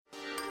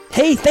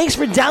Hey, thanks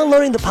for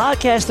downloading the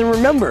podcast, and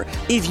remember,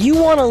 if you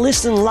want to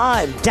listen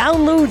live,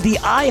 download the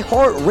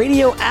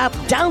iHeartRadio app,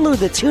 download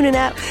the TuneIn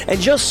app, and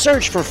just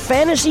search for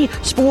Fantasy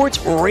Sports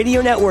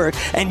Radio Network,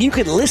 and you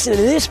can listen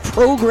to this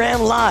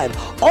program live.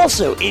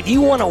 Also, if you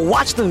want to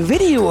watch the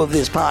video of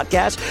this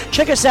podcast,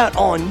 check us out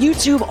on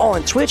YouTube,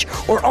 on Twitch,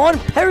 or on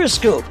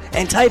Periscope,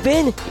 and type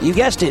in, you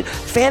guessed it,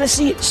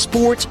 Fantasy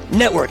Sports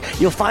Network.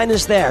 You'll find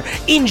us there.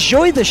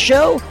 Enjoy the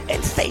show,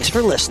 and thanks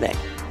for listening.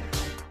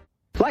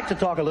 I'd like to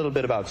talk a little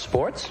bit about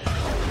sports.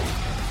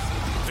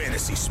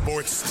 Fantasy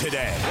Sports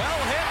Today.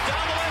 Well hit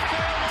down the left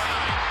field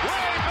line.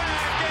 Way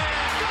back in.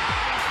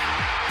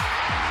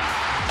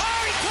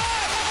 Oh, he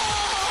caught!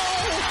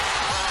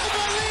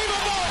 Oh,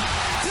 unbelievable!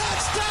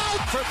 Touchdown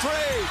for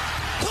three.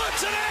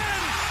 Puts it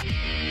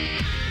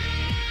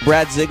in.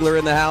 Brad Ziegler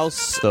in the house.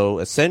 So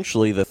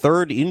essentially the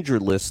third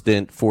injured list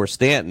stint for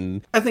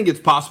Stanton. I think it's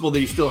possible that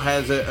he still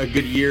has a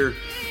good year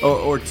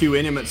or two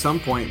in him at some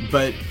point,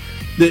 but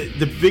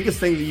the biggest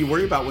thing that you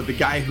worry about with the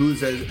guy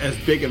who's as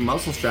big and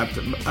muscle strapped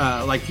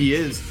like he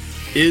is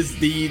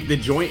the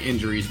joint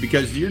injuries,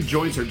 because your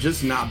joints are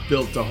just not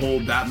built to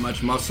hold that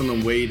much muscle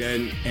and weight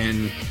and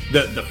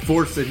the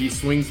force that he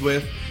swings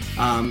with.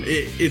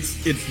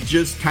 It's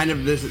just kind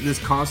of this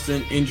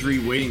constant injury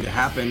waiting to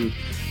happen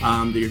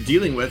that you're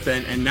dealing with,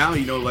 and now,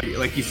 you know,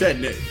 like you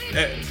said,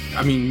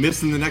 I mean,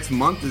 missing the next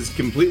month is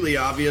completely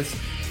obvious.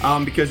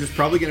 Because it's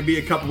probably going to be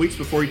a couple weeks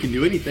before he can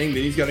do anything.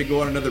 Then he's got to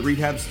go on another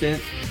rehab stint.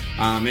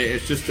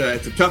 It's just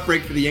it's a tough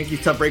break for the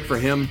Yankees, tough break for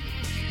him.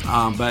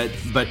 But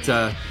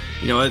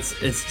you know,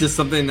 it's just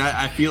something that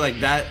I feel like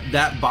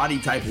that body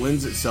type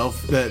lends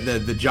itself,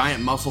 the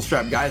giant muscle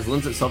strap guys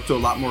lends itself to a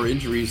lot more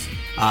injuries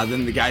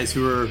than the guys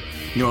who are,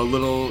 you know, a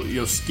little, you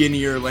know,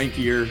 skinnier,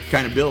 lankier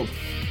kind of build.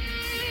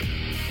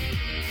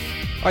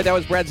 All right, that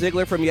was Brad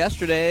Ziegler from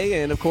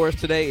yesterday, and of course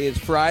today is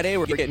Friday.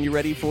 We're getting you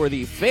ready for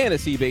the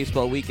fantasy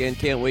baseball weekend.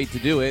 Can't wait to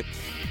do it.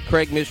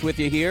 Craig Mish with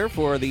you here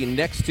for the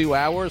next 2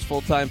 hours.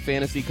 Full-time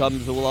fantasy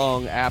comes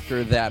along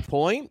after that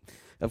point.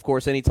 Of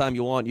course, anytime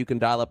you want, you can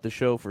dial up the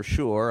show for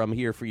sure. I'm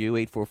here for you,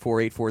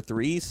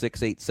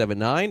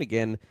 844-843-6879.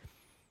 Again,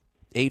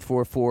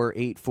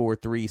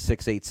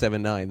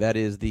 844-843-6879. That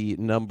is the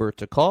number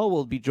to call.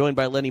 We'll be joined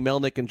by Lenny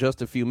Melnick in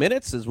just a few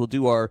minutes as we'll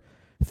do our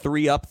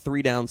 3 up,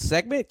 3 down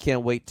segment.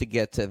 Can't wait to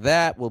get to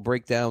that. We'll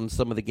break down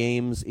some of the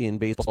games in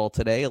baseball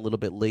today a little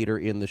bit later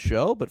in the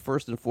show. But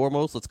first and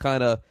foremost, let's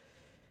kind of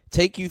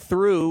take you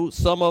through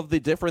some of the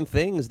different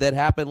things that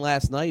happened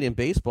last night in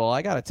baseball.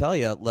 I got to tell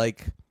you,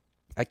 like,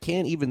 I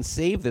can't even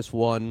save this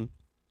one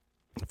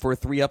for a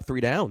 3 up,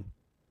 3 down.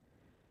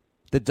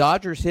 The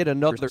Dodgers hit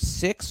another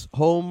 6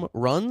 home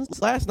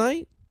runs last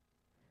night,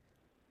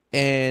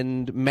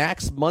 and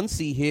Max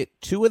Muncy hit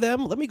 2 of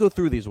them. Let me go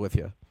through these with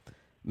you.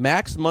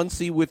 Max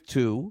Muncy with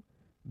 2,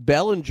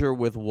 Bellinger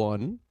with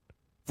 1,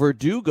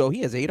 Verdugo,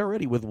 he has 8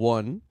 already with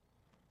 1,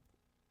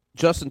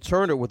 Justin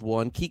Turner with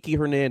 1, Kiki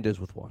Hernandez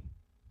with 1.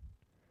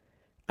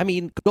 I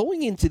mean,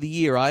 going into the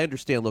year, I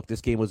understand, look, this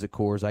game was at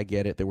Coors, I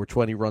get it. There were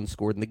 20 runs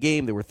scored in the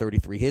game. There were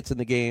 33 hits in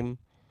the game.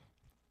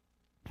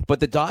 But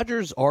the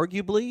Dodgers,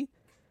 arguably,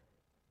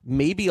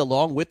 maybe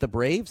along with the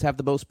Braves, have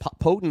the most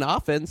potent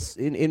offense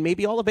in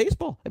maybe all of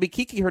baseball. I mean,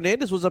 Kiki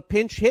Hernandez was a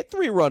pinch hit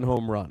 3-run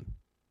home run.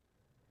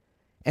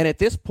 And at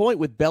this point,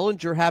 with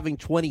Bellinger having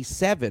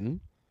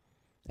 27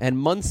 and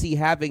Muncy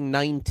having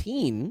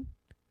 19,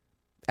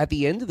 at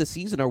the end of the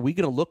season, are we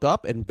going to look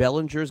up and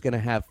Bellinger's going to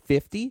have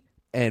 50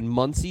 and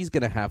Muncy's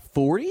going to have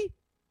 40?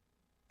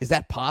 Is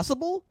that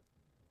possible?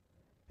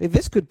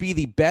 This could be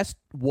the best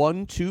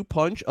 1-2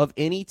 punch of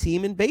any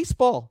team in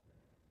baseball.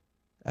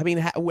 I mean,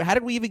 how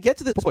did we even get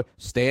to this point?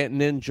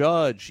 Stanton and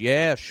Judge,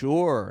 yeah,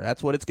 sure,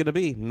 that's what it's going to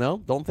be. No,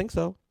 don't think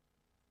so.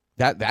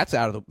 That's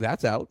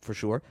out for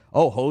sure.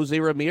 Oh, Jose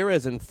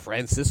Ramirez and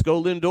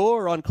Francisco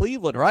Lindor on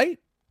Cleveland, right?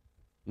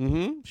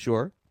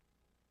 Sure.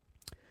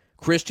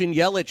 Christian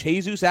Yelich,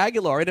 Jesus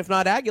Aguilar, and if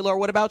not Aguilar,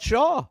 what about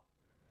Shaw?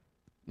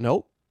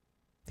 Nope.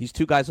 These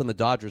 2 guys on the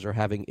Dodgers are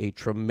having a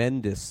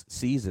tremendous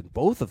season,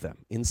 both of them.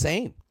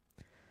 Insane.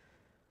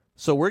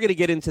 So we're going to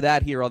get into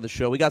that here on the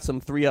show. We got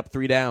some 3 up,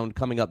 3 down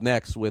coming up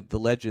next with the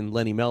legend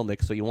Lenny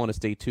Melnick, so you want to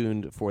stay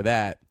tuned for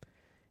that.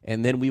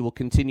 And then we will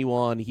continue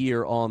on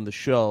here on the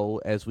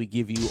show as we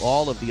give you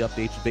all of the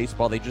updates of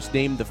baseball. They just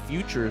named the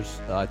Futures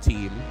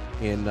team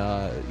in,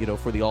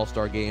 for the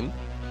All-Star game.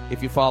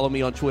 If you follow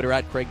me on Twitter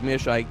at Craig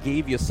Mish, I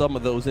gave you some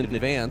of those in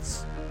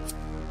advance.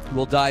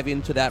 We'll dive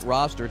into that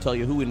roster, tell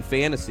you who in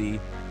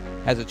fantasy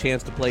has a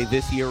chance to play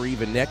this year or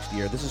even next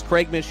year. This is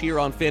Craig Mish here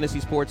on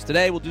Fantasy Sports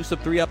Today. We'll do some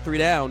 3 up, 3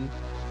 down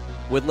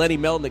with Lenny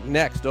Melnick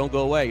next. Don't go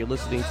away. You're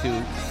listening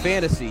to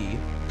Fantasy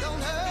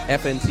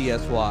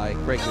FNTSY.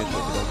 Craig Mish, don't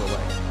go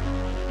away.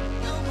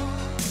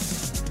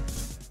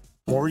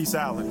 Maurice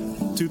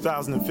Allen,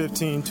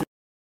 2015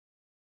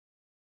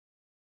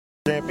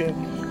 champion,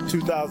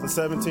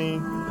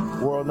 2017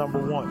 world number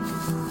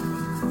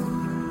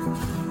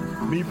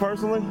 1. Me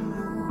personally,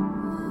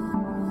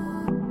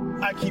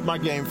 I keep my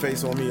game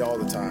face on me all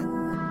the time.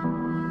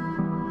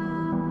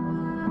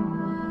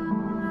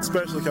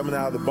 Especially coming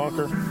out of the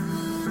bunker.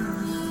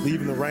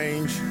 leaving the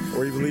range,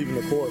 or even leaving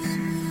the course.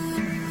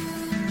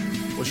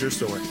 What's your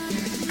story?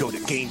 Go to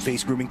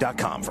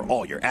GameFaceGrooming.com for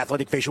all your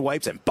athletic facial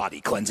wipes and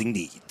body cleansing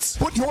needs.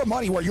 Put your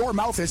money where your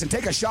mouth is and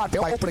take a shot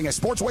by opening a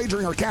sports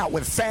wagering account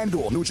with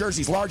FanDuel, New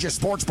Jersey's largest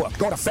sports book.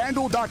 Go to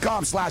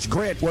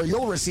FanDuel.com/grid where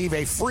you'll receive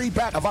a free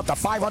bet of up to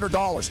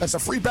 $500. That's a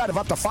free bet of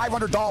up to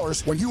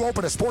 $500 when you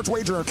open a sports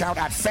wagering account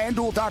at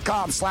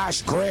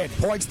FanDuel.com/grid.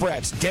 Point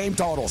spreads, game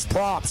totals,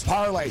 props,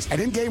 parlays, and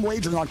in-game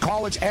wagering on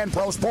college and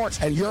pro sports,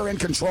 and you're in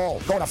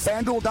control. Go to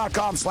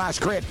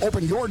FanDuel.com/grid.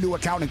 Open your new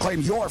account and claim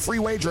your free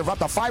wager of up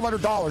to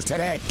 $500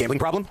 today. Gambling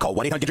problem? Call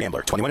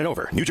 1-800-GAMBLER. 21 and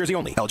over. New Jersey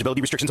only.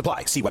 Eligibility restrictions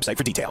apply. See website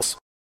for details.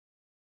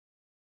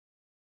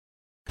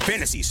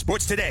 Fantasy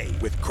Sports Today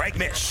with Craig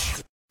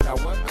Mish. Now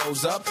what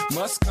goes up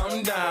must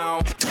come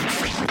down.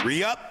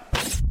 3 up,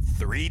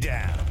 3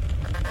 down.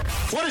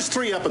 What does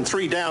 3 up and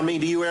 3 down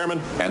mean to you,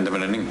 Airman? End of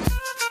an inning.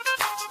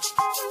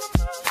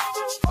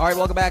 All right,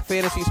 welcome back,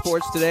 Fantasy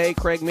Sports Today.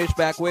 Craig Mish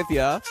back with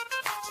you,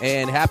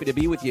 and happy to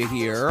be with you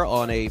here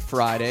on a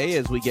Friday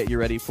as we get you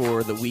ready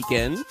for the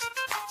weekend.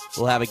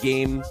 We'll have a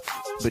game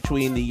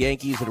between the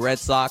Yankees and Red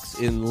Sox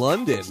in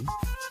London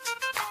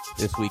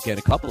this weekend.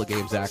 A couple of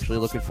games, actually.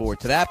 Looking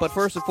forward to that. But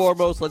first and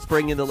foremost, let's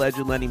bring in the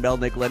legend, Lenny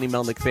Melnick. Lenny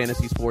Melnick,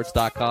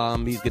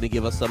 FantasySports.com. He's going to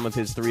give us some of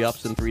his 3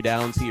 ups and 3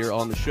 downs here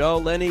on the show.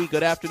 Lenny,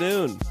 good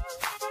afternoon.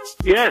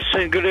 Yes,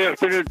 and good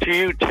afternoon to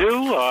you,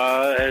 too,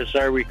 as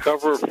I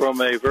recover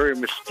from a very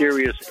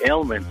mysterious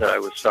ailment that I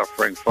was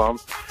suffering from.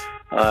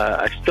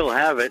 I still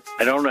have it.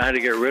 I don't know how to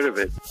get rid of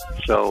it.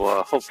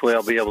 So hopefully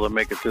I'll be able to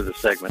make it through the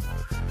segment.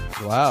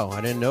 Wow, I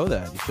didn't know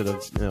that. You should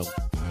have,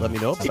 let me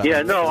know about it.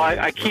 Yeah, no,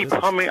 I keep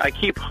humming. I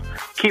keep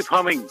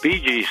humming Bee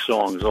Gees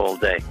songs all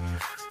day,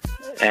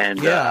 and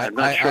I'm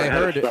not sure I how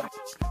heard to it. stop.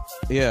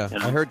 Yeah, You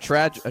know? I heard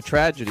a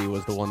tragedy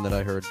was the one that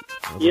I heard.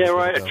 Yeah,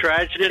 right, a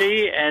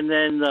tragedy, and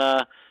then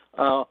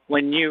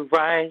when you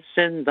rise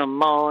in the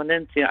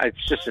morning, you know,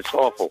 it's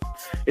awful.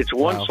 It's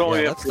one Wow. song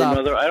Yeah, after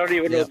another. I don't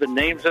even know the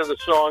names of the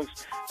songs.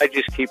 I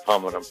just keep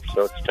humming them,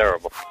 so it's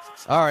terrible.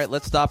 All right,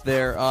 let's stop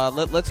there.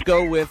 Let's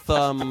go with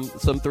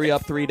some 3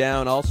 up, 3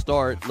 down. I'll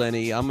start,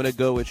 Lenny. I'm going to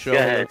go with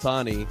Shohei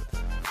Ohtani.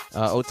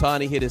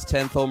 Ohtani hit his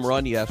 10th home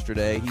run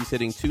yesterday. He's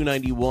hitting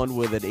 .291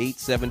 with an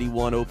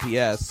 .871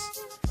 OPS.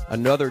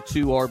 Another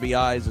 2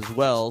 RBIs as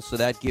well, so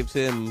that gives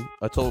him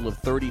a total of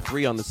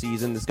 33 on the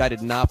season. This guy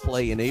did not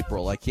play in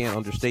April. I can't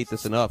understate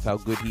this enough, how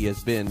good he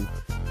has been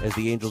as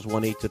the Angels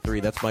won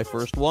 8-3. That's my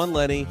first one,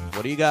 Lenny.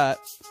 What do you got?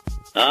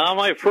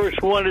 My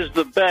first one is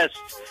the best.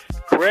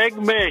 Craig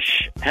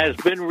Mish has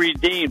been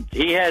redeemed.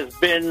 He has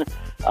been,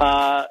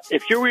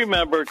 if you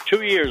remember,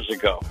 2 years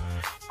ago,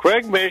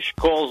 Craig Mish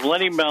calls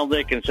Lenny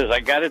Melnick and says, I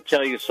got to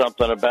tell you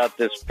something about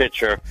this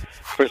pitcher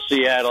for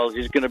Seattle.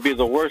 He's going to be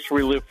the worst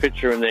relief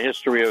pitcher in the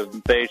history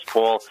of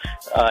baseball.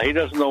 He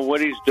doesn't know what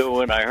he's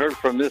doing. I heard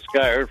from this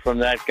guy, I heard from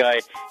that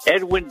guy.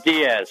 Edwin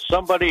Diaz,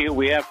 somebody who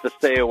we have to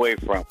stay away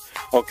from.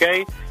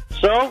 Okay?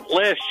 So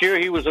last year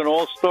he was an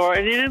all-star,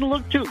 and he didn't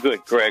look too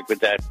good, Greg,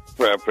 with that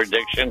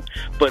prediction.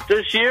 But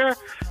this year,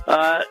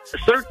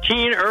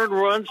 13 earned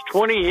runs,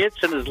 20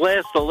 hits in his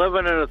last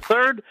 11 and a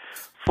third.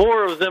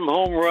 4 of them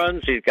home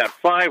runs. He's got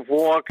 5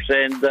 walks,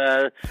 and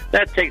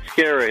that takes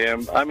care of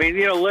him. I mean,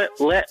 you know,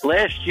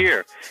 last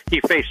year he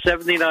faced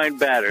 79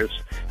 batters,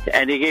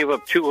 and he gave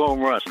up 2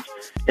 home runs.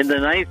 In the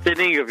 9th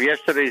inning of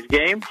yesterday's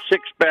game,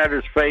 6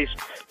 batters faced.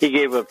 He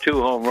gave up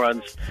 2 home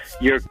runs.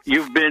 You've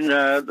been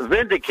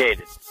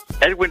vindicated.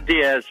 Edwin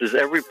Diaz is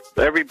every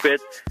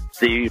bit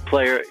the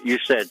player you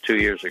said 2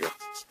 years ago.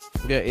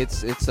 Yeah,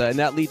 it's and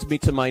that leads me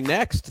to my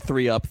next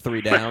 3 up,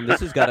 3 down.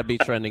 This has got to be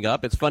trending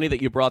up. It's funny that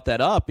you brought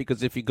that up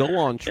because if you go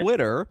on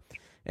Twitter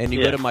and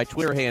you go to my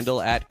Twitter handle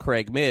at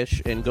Craig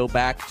Mish and go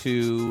back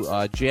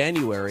to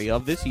January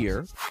of this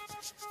year,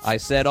 I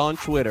said on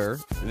Twitter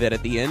that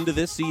at the end of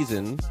this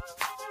season,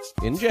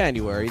 in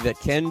January, that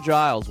Ken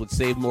Giles would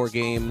save more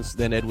games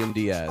than Edwin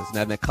Diaz.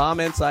 Now, the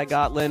comments I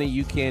got, Lenny,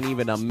 you can't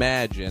even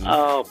imagine.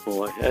 Oh,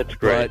 boy, that's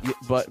great.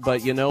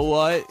 But you know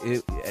what?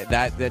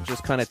 That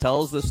just kind of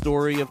tells the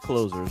story of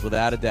closers,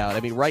 without a doubt.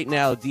 I mean, right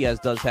now, Diaz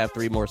does have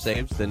 3 more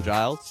saves than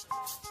Giles.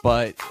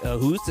 But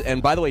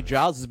and by the way,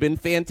 Giles has been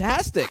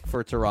fantastic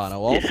for Toronto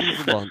all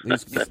season long.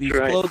 These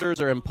closers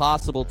are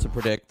impossible to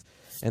predict,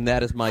 and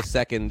that is my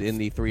second in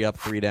the 3 up,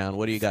 3 down.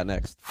 What do you got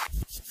next?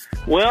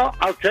 Well,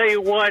 I'll tell you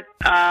what.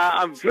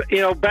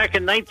 Back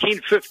in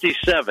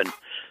 1957,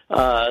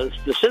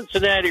 the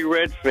Cincinnati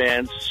Red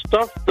fans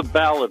stuffed the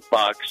ballot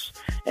box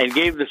and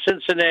gave the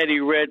Cincinnati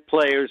Red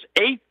players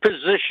 8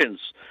 positions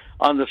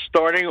on the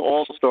starting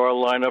all-star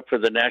lineup for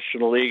the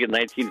National League in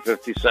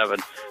 1957.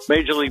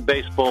 Major League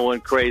Baseball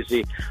went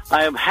crazy.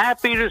 I am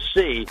happy to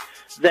see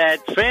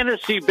that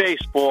fantasy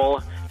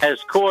baseball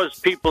has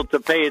caused people to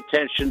pay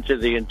attention to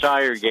the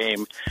entire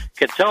game.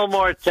 Ketel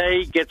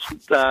Marte gets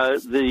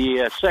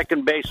the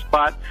second base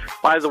spot.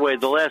 By the way,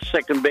 the last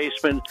second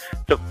baseman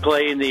to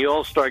play in the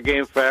All-Star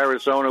game for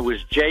Arizona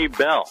was Jay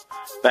Bell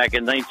back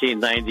in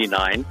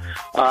 1999.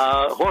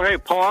 Jorge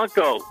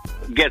Polanco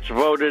gets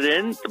voted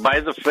in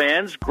by the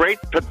fans. Great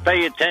to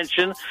pay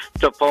attention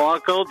to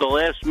Polanco. The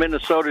last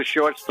Minnesota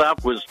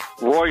shortstop was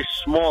Roy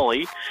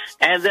Smalley.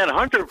 And then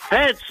Hunter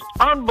Pence,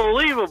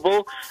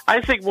 unbelievable.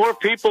 I think more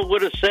people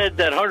would have said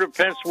that Hunter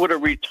Pence would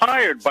have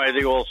retired by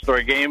the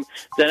All-Star game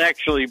than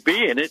actually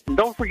be in it. And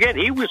don't forget,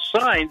 he was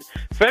signed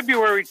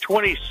February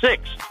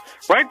 26th.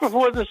 Right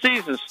before the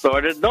season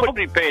started.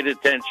 Nobody paid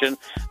attention.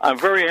 I'm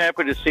very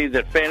happy to see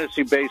that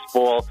fantasy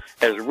baseball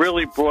has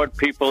really brought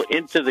people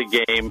into the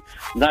game,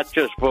 not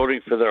just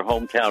voting for their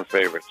hometown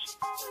favorites.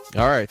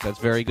 All right, that's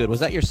very good. Was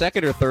that your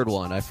second or third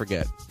one? I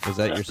forget. Was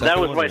that your second? That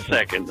was one my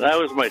second. That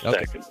was my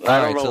okay. second. All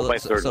I right, don't know what my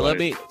third so one let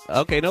me.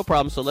 Okay, no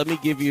problem. So let me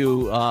give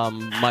you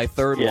my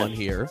third one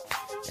here.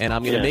 And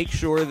I'm going to make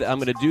sure that I'm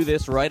going to do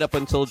this right up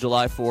until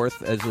July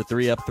 4th as the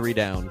 3 up, 3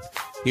 down.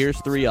 Here's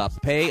 3 up.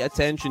 Pay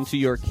attention to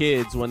your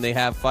kids when they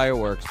have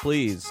fireworks,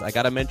 please. I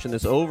got to mention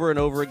this over and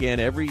over again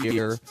every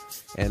year.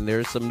 And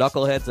there's some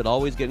knuckleheads that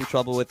always get in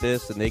trouble with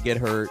this, and they get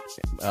hurt.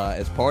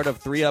 As part of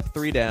 3 up,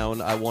 3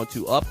 down, I want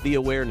to up the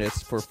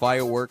awareness for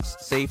fireworks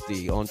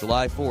safety on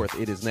July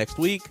 4th. It is next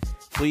week.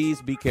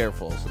 Please be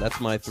careful. So that's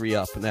my 3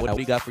 up. Now, what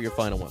do you got for your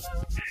final one?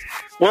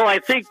 Well, I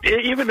think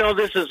even though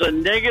this is a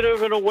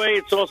negative in a way,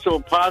 it's also a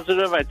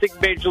positive. I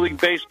think Major League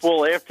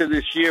Baseball after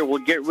this year will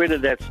get rid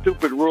of that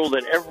stupid rule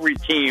that every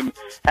team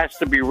has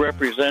to be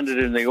represented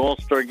in the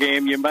All-Star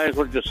game. You might as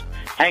well just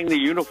hang the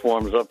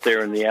uniforms up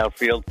there in the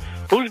outfield.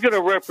 Who's going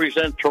to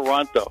represent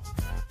Toronto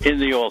in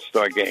the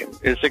All-Star game?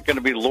 Is it going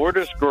to be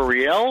Lourdes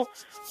Gurriel?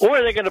 Or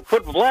are they going to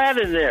put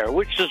Vlad in there,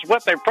 which is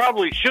what they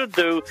probably should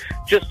do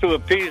just to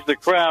appease the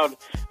crowd.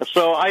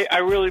 So I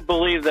really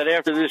believe that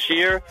after this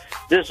year,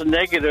 this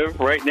negative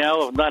right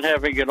now of not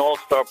having an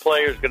all-star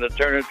player is going to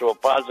turn into a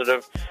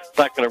positive. It's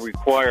not going to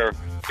require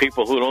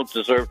people who don't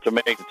deserve to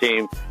make the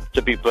team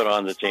to be put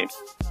on the team.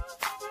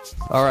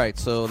 All right,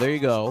 so there you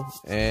go.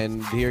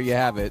 And here you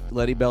have it,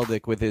 Lenny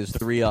Melnick with his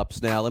 3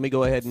 ups. Now, let me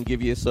go ahead and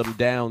give you some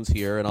downs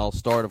here, and I'll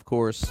start, of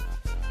course,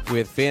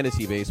 with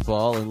fantasy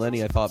baseball. And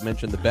Lenny, I thought,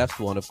 mentioned the best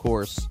one, of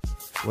course,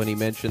 when he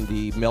mentioned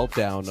the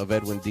meltdown of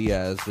Edwin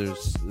Diaz.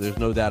 There's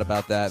no doubt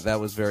about that. That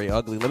was very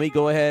ugly. Let me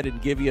go ahead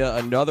and give you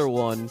another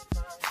one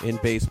in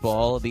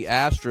baseball. The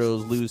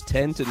Astros lose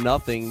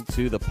 10-0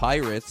 to the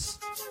Pirates.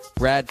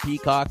 Brad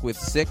Peacock with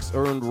 6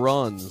 earned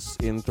runs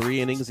in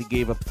 3 innings. He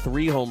gave up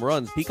 3 home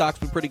runs. Peacock's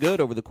been pretty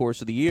good over the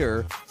course of the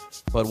year.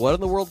 But what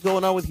in the world's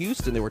going on with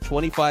Houston? They were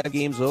 25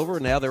 games over,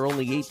 and now they're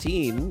only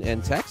 18,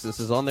 and Texas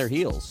is on their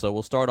heels. So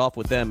we'll start off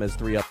with them as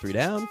 3 up, 3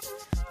 down.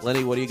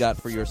 Lenny, what do you got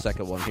for your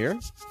second one here?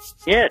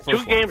 Yeah,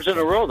 2 games in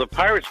a row. The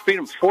Pirates beat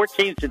them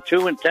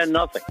 14-2 and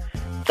 10-0.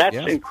 That's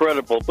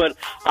incredible. But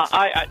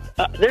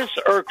this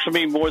irks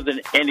me more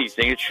than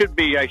anything. It should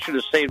be, I should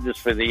have saved this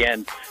for the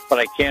end, but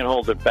I can't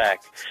hold it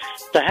back.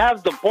 To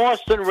have the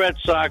Boston Red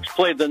Sox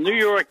play the New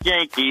York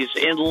Yankees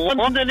in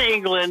London,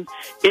 England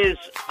is,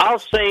 I'll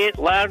say it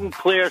loud and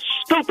clear,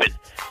 stupid.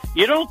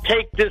 You don't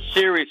take this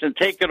series and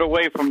take it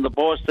away from the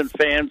Boston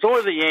fans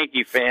or the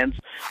Yankee fans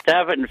to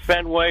have it in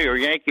Fenway or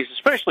Yankees,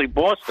 especially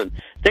Boston.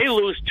 They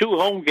lose 2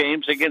 home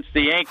games against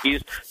the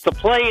Yankees to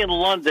play in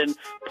London.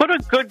 Put a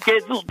good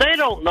game. They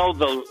don't know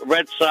the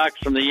Red Sox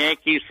from the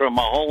Yankees from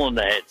a hole in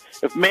the head.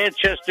 If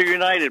Manchester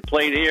United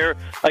played here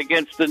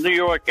against the New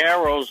York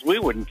Arrows, we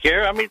wouldn't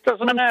care. I mean, it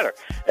doesn't matter.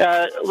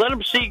 Let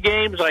them see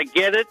games. I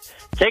get it.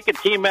 Take a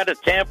team out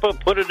of Tampa,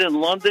 put it in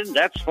London.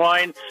 That's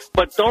fine.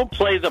 But don't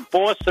play the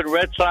Boston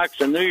Red Sox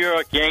and New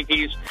York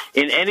Yankees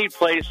in any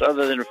place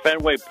other than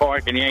Fenway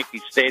Park and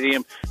Yankee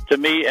Stadium. To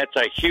me, that's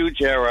a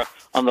huge error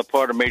on the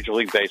part of Major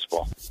League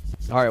Baseball.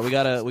 All right, we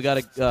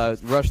gotta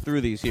rush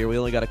through these here. We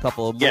only got a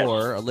couple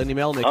more. Lenny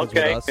Melnick is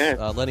with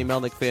us. Lenny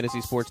Melnick,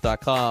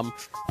 FantasySports.com.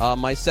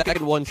 My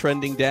second one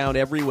trending down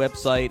every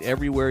website,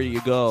 everywhere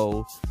you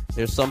go.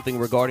 There's something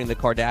regarding the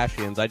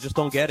Kardashians. I just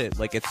don't get it.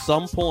 Like, at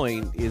some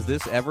point, is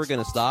this ever going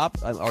to stop?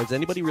 Or is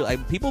anybody really?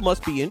 People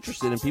must be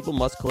interested, and people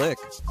must click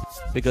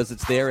because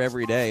it's there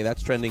every day.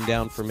 That's trending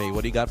down for me.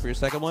 What do you got for your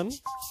second one?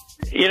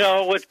 You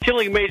know, what's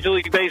killing Major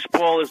League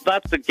Baseball is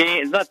not the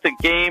game,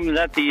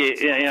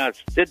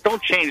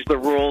 don't change the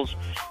rules.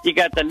 You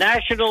got the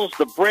Nationals,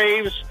 the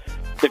Braves,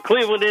 the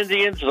Cleveland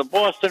Indians, the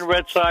Boston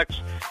Red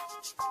Sox,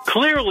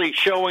 clearly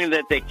showing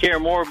that they care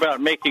more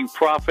about making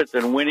profit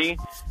than winning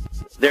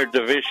their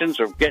divisions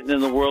or getting in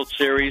the World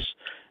Series.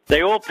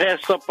 They all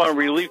passed up on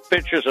relief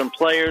pitchers and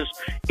players.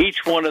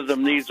 Each one of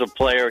them needs a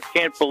player.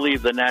 Can't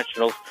believe the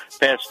Nationals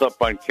passed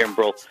up on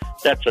Kimbrel.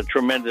 That's a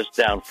tremendous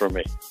down for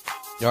me.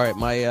 All right,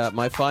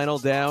 my final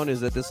down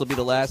is that this will be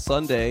the last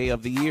Sunday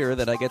of the year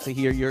that I get to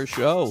hear your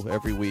show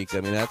every week.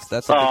 I mean, that's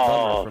a big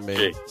bummer for me.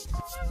 Gee.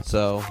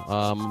 So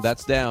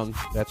that's down.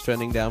 That's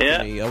trending down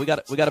for me. We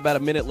got about a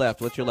minute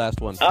left. What's your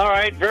last one? All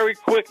right, very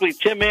quickly.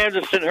 Tim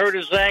Anderson hurt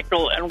his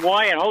ankle, and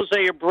why? And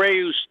Jose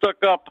Abreu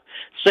stuck up,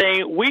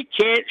 saying we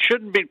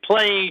shouldn't be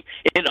playing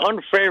in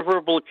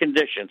unfavorable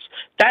conditions.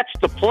 That's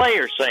the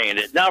player saying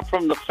it. Now,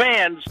 from the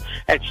fans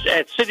at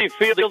Citi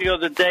Field the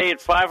other day at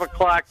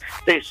 5:00,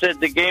 they said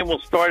the game will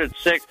start at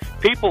 6.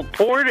 People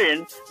poured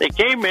in. They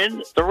came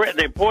in.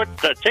 They bought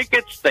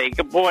tickets. They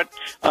bought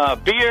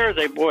beer.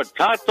 They bought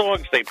hot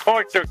dogs. They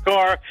parked their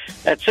car.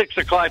 At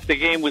 6:00, the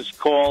game was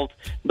called.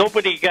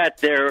 Nobody got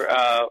their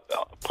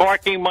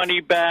parking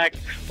money back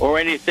or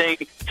anything.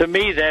 To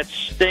me, that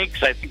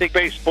stinks. I think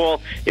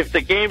baseball, if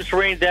the game's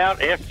rained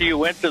out after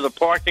you enter the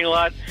parking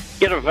lot,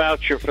 get a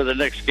voucher for the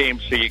next game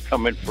so you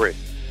come in free.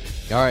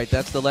 All right,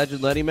 that's the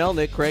legend Lenny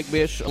Melnick. Craig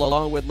Mish,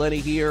 along with Lenny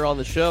here on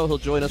the show. He'll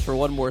join us for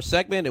one more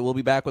segment, and we'll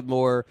be back with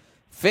more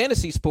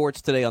fantasy sports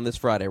today on this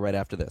Friday right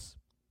after this.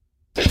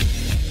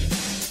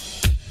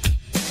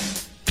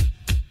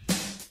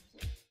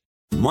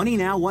 Money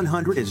Now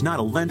 100 is not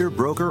a lender,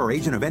 broker, or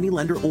agent of any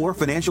lender or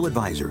financial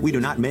advisor. We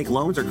do not make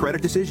loans or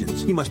credit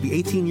decisions. You must be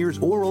 18 years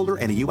or older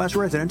and a U.S.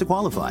 resident to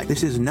qualify.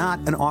 This is not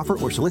an offer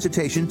or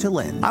solicitation to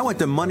lend. I went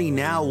to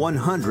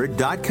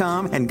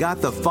MoneyNow100.com and got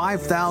the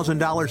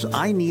 $5,000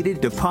 I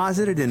needed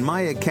deposited in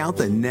my account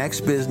the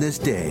next business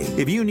day.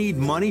 If you need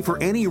money for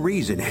any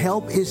reason,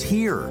 help is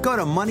here. Go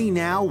to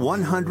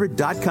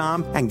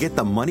MoneyNow100.com and get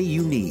the money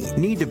you need.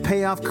 Need to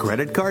pay off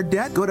credit card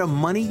debt? Go to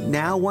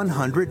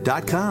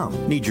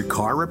MoneyNow100.com. Need your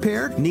car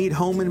repaired? Need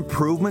home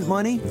improvement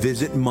money?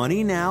 Visit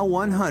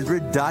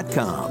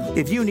MoneyNow100.com.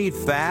 If you need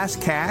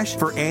fast cash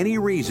for any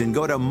reason,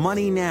 go to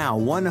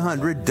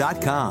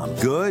MoneyNow100.com.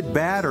 Good,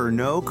 bad, or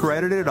no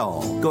credit at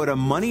all. Go to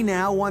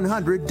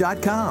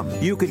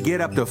MoneyNow100.com. You could get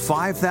up to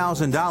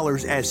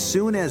 $5,000 as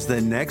soon as the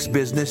next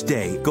business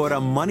day. Go to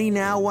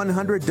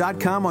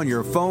MoneyNow100.com on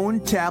your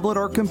phone, tablet,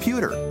 or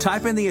computer.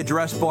 Type in the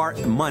address bar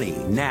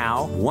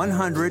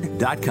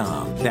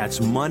MoneyNow100.com. That's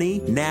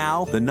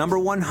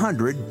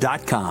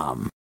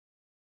MoneyNow100.com.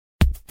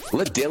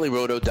 Let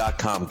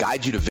DailyRoto.com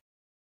guide you to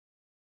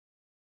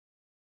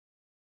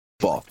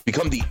baseball.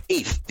 Become the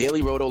 8th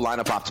Daily Roto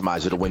lineup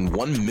optimizer to win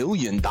 $1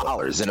 million in a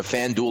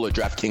FanDuel or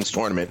DraftKings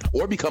tournament,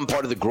 or become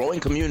part of the growing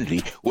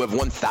community who have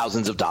won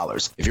thousands of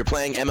dollars. If you're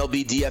playing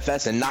MLB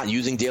DFS and not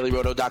using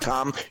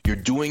DailyRoto.com, you're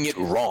doing it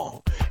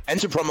wrong.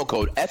 Enter promo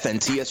code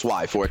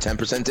FNTSY for a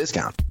 10%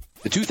 discount.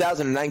 The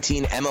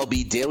 2019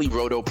 MLB Daily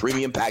Roto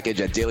Premium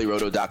Package at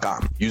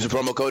DailyRoto.com. Use the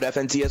promo code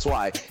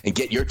FNTSY and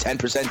get your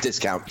 10%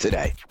 discount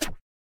today.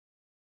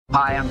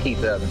 Hi, I'm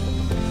Keith Urban.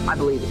 I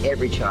believe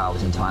every child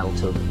is entitled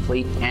to a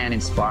complete and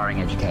inspiring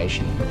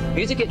education.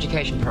 Music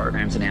education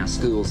programs in our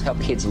schools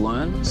help kids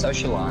learn,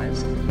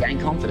 socialize, gain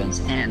confidence,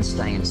 and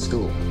stay in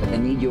school. But they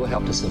need your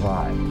help to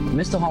survive.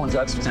 Mr. Holland's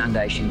Oaks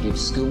Foundation gives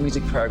school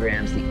music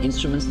programs the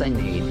instruments they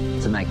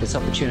need to make this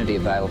opportunity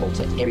available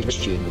to every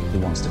student who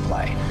wants to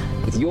play.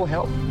 With your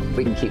help,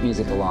 we can keep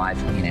music alive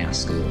in our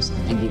schools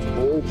and give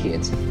all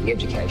kids the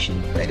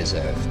education they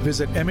deserve.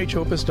 Visit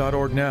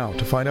mhopus.org now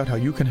to find out how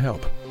you can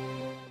help.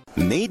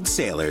 Maid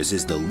Sailors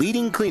is the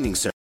leading cleaning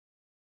service.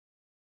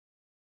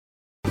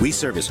 We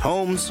service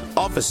homes,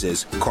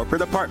 offices,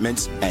 corporate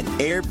apartments, and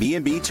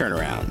Airbnb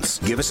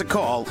turnarounds. Give us a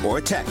call or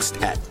a text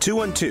at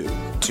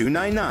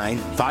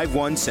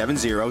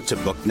 212-299-5170 to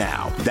book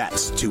now.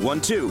 That's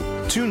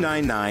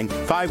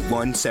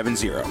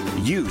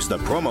 212-299-5170. Use the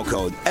promo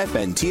code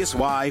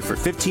FNTSY for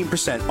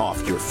 15%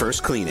 off your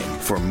first cleaning.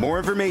 For more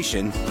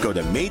information, go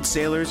to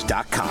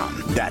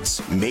maidsailors.com. That's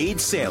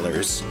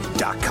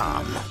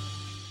maidsailors.com.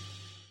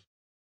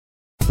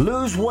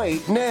 Lose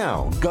weight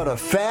now. Go to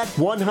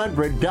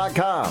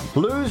fat100.com.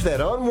 Lose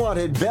that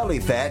unwanted belly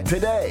fat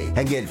today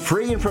and get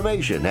free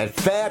information at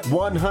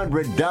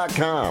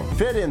fat100.com.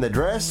 Fit in the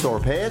dress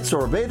or pants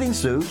or bathing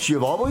suits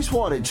you've always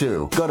wanted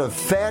to. Go to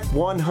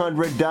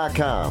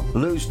fat100.com.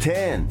 Lose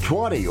 10,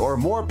 20, or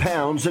more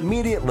pounds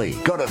immediately.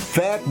 Go to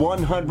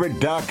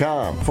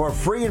fat100.com. For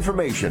free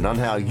information on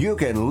how you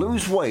can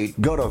lose weight,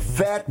 go to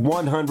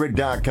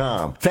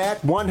fat100.com.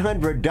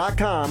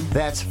 Fat100.com.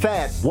 That's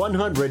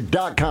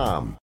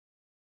fat100.com.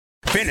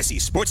 Fantasy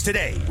Sports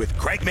Today with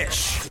Craig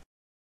Mish.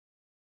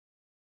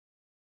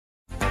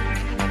 All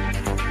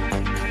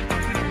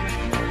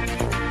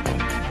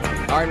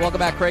right, welcome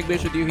back. Craig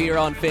Mish with you here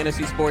on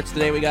Fantasy Sports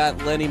Today. We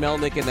got Lenny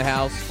Melnick in the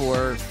house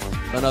for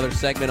another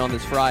segment on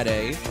this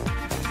Friday.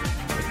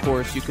 Of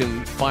course, you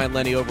can find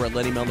Lenny over at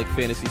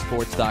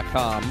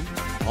LennyMelnickFantasySports.com,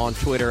 on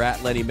Twitter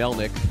at Lenny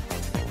Melnick,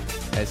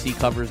 as he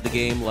covers the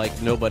game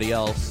like nobody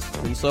else.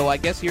 And so I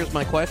guess here's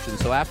my question.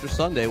 So after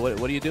Sunday,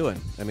 what are you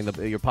doing? I mean,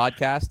 your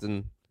podcast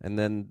and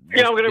then...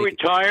 Yeah, I'm going to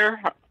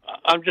retire.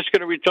 I'm just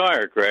going to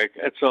retire, Greg.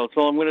 That's all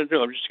I'm going to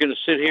do. I'm just going to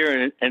sit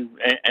here and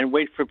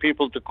wait for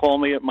people to call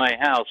me at my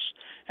house,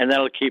 and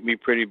that'll keep me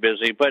pretty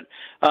busy. But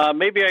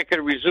maybe I could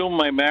resume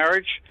my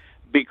marriage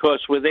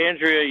because with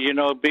Andrea,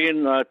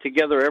 being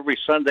together every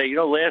Sunday,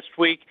 last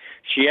week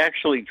she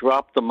actually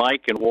dropped the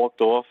mic and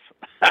walked off.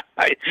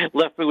 I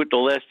left me with the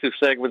last two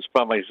segments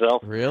by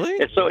myself. Really?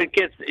 And so it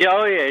gets,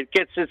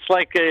 it's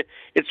like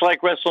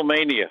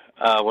WrestleMania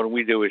when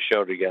we do a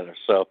show together.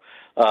 So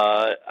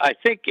I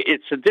think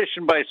it's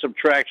addition by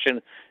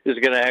subtraction is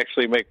going to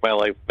actually make my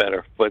life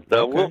better. But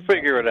we'll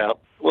figure it out.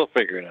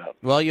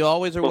 Well, you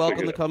always are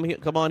welcome to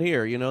come on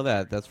here. You know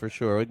that. That's for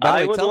sure.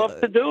 I would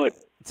love to do it.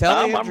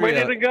 I'm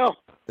ready to go.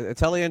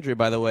 Tell Andrea,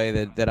 by the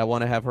way, that I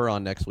want to have her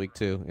on next week,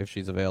 too, if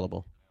she's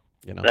available.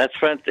 That's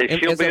fantastic.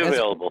 She'll be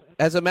available.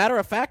 As a matter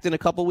of fact, in a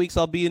couple of weeks,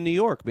 I'll be in New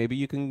York. Maybe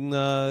you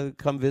can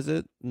come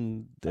visit.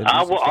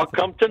 I'll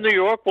come to New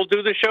York. We'll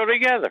do the show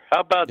together.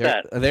 How about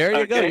that? There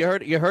you go.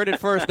 You heard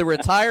it first. The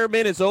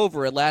retirement is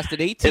over. It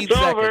lasted 18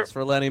 seconds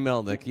for Lenny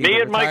Melnick.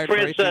 Me and Mike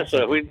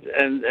Francesa.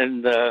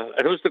 And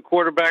who's the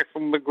quarterback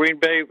from Green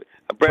Bay?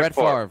 Brett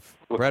Favre.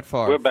 Brett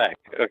Favre. We're back.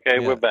 Okay,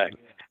 we're back.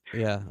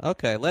 Yeah.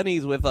 Okay.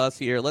 Lenny's with us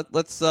here.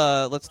 Let's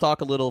talk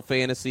a little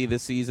fantasy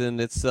this season.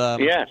 It's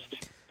yes.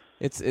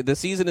 The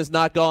season has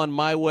not gone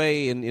my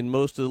way in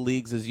most of the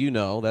leagues, as you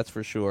know. That's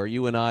for sure.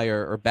 You and I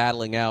are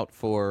battling out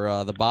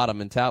for the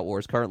bottom in Tout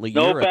Wars. Currently,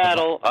 no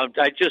battle.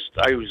 I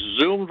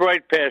zoomed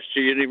right past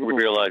you. You didn't even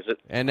realize it.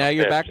 And now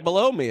you're back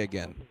below me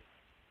again.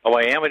 Oh,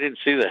 I am. I didn't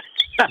see that.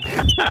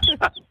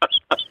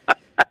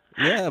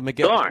 Yeah,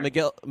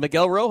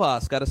 Miguel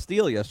Rojas got a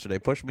steal yesterday.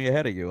 Pushed me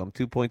ahead of you. I'm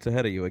 2 points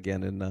ahead of you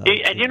again. And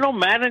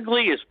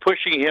Mattingly is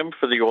pushing him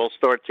for the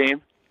All-Star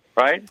team,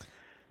 right?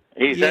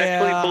 He's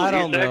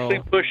actually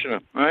pushing him,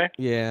 right?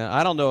 Yeah,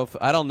 I don't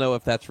know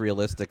if that's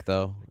realistic,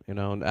 though.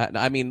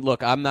 I mean,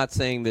 look, I'm not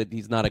saying that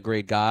he's not a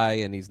great guy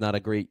and he's not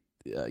a great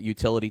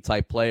utility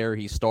type player.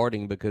 He's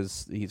starting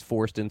because he's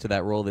forced into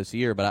that role this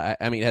year. But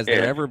I mean, has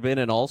there ever been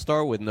an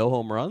All-Star with no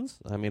home runs?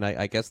 I mean,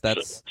 I guess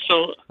that's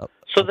so.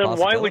 Then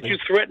why would you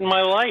threaten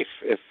my life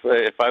if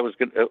I was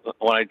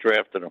when I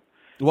drafted him?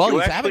 Well,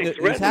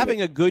 he's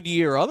having a good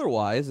year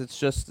otherwise. It's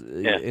just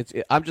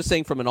I'm just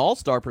saying from an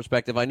all-star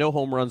perspective, I know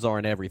home runs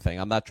aren't everything.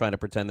 I'm not trying to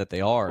pretend that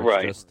they are.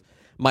 Right. It's just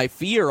my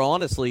fear,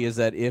 honestly, is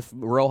that if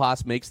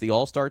Rojas makes the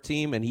all-star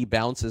team and he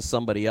bounces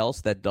somebody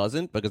else that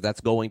doesn't, because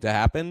that's going to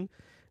happen,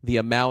 the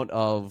amount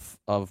of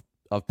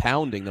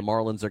pounding the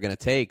Marlins are going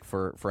to take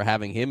for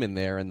having him in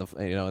there, and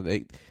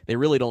they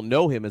really don't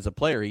know him as a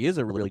player. He is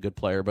a really good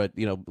player, but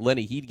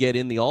Lenny, he'd get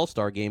in the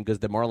all-star game because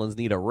the Marlins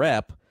need a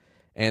rep.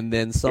 And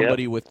then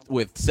somebody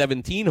with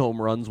 17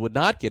 home runs would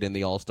not get in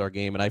the All-Star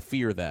game, and I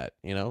fear that.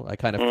 I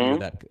kind of fear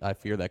that. I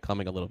fear that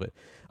coming a little bit.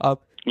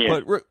 But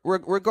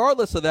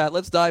regardless of that,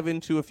 let's dive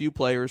into a few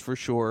players for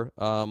sure,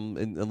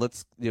 and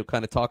let's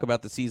kind of talk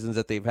about the seasons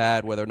that they've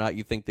had, whether or not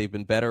you think they've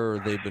been better or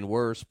they've been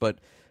worse. But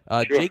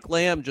Jake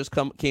Lamb just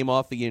came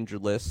off the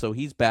injured list, so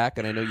he's back,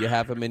 and I know you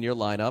have him in your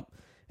lineup.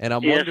 And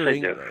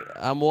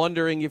I'm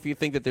wondering if you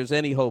think that there's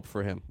any hope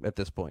for him at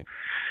this point.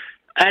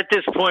 At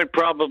this point,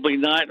 probably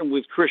not. And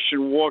with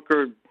Christian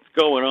Walker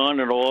going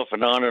on and off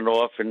and on and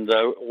off, and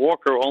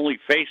Walker only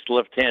faced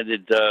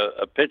left-handed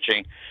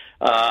pitching,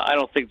 I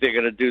don't think they're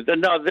going to do that.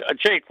 No,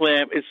 Jake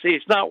Lamb,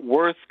 he's not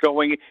worth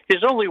going.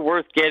 He's only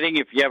worth getting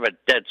if you have a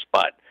dead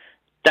spot.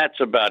 That's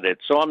about it.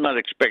 So I'm not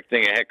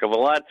expecting a heck of a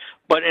lot.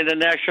 But in the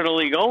National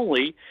League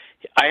only,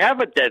 I have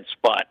a dead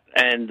spot,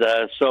 and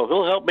so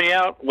he'll help me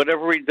out.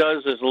 Whatever he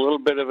does is a little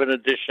bit of an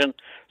addition,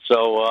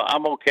 so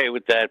I'm okay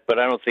with that, but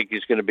I don't think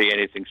he's going to be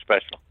anything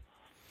special.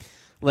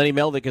 Lenny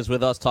Melnick is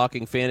with us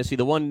talking fantasy.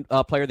 The one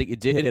player that you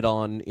did hit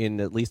on in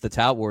at least the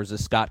Tout Wars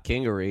is Scott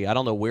Kingery. I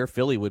don't know where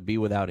Philly would be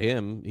without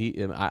him.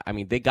 I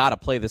mean, they got to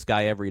play this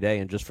guy every day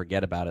and just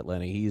forget about it,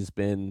 Lenny. He's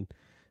been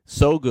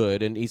so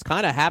good, and he's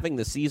kind of having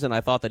the season I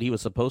thought that he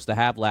was supposed to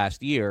have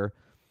last year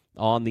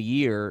on the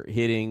year,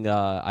 hitting,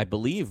 I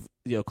believe,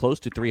 close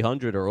to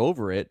 300 or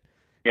over it.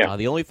 Yeah.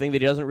 The only thing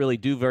that he doesn't really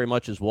do very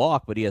much is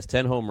walk, but he has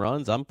 10 home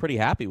runs. I'm pretty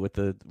happy with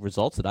the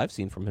results that I've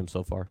seen from him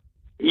so far.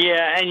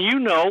 Yeah, and you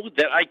know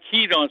that I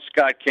keyed on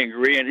Scott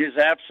Kingery, and his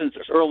absence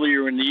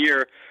earlier in the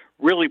year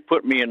really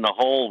put me in the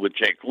hole with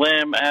Jake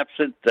Lamb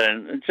absent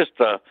and just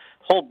a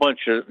whole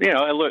bunch of,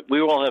 look, we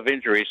all have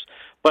injuries.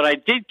 But I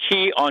did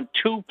key on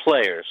two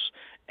players,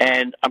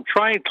 and I'm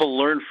trying to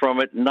learn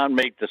from it and not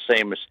make the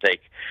same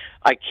mistake.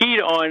 I keyed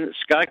on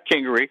Scott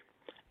Kingery,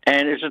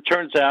 and as it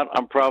turns out,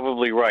 I'm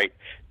probably right.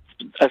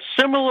 A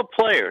similar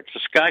player to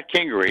Scott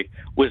Kingery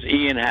was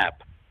Ian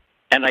Happ,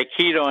 and I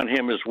keyed on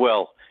him as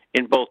well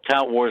in both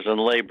Tout Wars and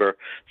Labor,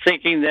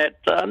 thinking that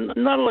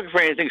not looking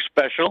for anything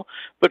special,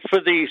 but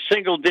for the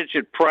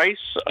single-digit price,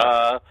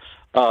 $6,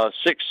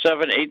 $7,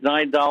 $8,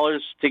 $9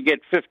 to get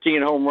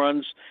 15 home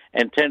runs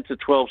and 10 to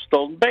 12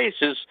 stolen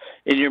bases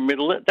in your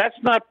middle, that's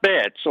not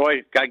bad. So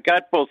I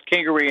got both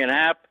Kingery and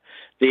Happ.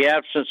 The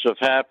absence of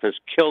Happ has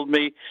killed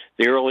me.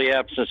 The early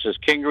absence is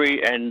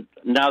Kingery, and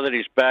now that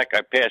he's back,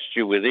 I passed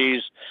you with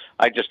ease.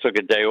 I just took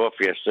a day off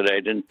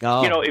yesterday.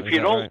 If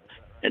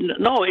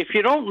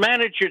you don't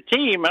manage your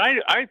team,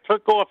 and I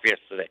took off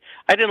yesterday.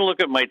 I didn't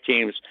look at my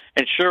teams,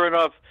 and sure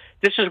enough,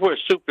 this is where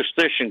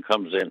superstition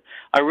comes in.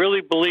 I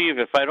really believe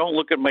if I don't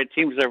look at my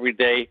teams every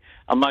day,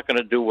 I'm not going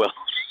to do well.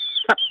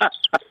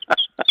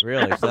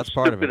 Really? So that's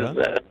part of it, huh?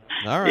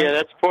 All right. Yeah,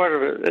 that's part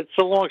of it. It's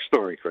a long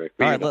story, Craig.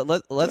 All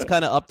right, let's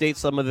kind of update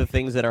some of the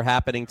things that are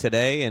happening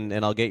today, and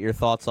I'll get your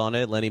thoughts on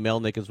it. Lenny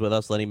Melnick is with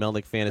us, Lenny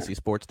Melnick,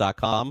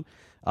 FantasySports.com.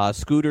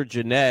 Scooter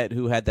Gennett,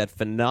 who had that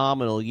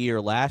phenomenal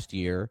year last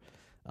year,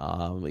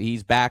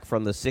 he's back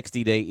from the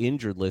 60-day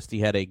injured list. He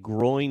had a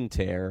groin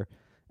tear,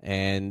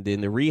 and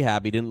in the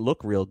rehab, he didn't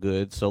look real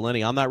good. So,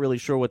 Lenny, I'm not really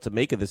sure what to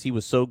make of this. He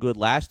was so good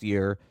last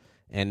year.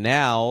 And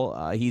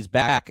now he's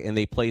back, and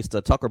they placed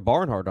Tucker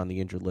Barnhart on the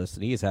injured list,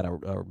 and he has had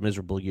a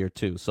miserable year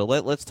too. So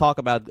let's talk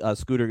about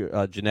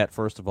Scooter Gennett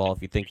first of all,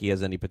 if you think he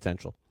has any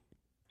potential.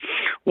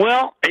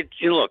 Well,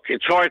 look,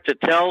 it's hard to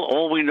tell.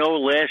 All we know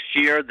last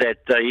year that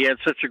he had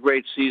such a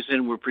great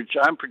season.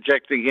 I'm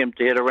projecting him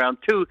to hit around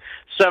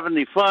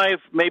 275,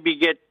 maybe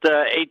get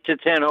 8 to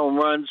 10 home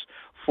runs,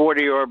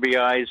 40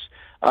 RBIs.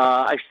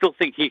 I still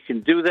think he can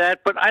do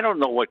that, but I don't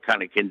know what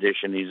kind of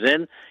condition he's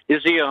in.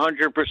 Is he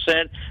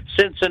 100%?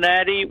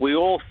 Cincinnati, we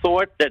all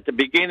thought at the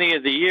beginning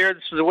of the year,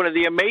 this is one of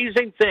the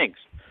amazing things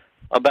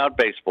about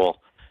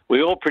baseball.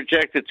 We all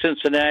projected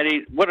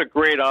Cincinnati, what a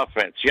great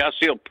offense.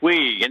 Yasiel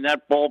Puig in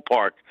that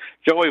ballpark,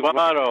 Joey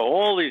Votto,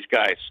 all these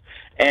guys.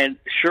 And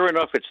sure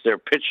enough, it's their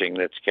pitching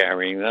that's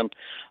carrying them.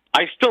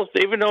 I still,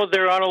 even though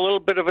they're on a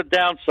little bit of a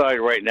downside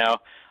right now,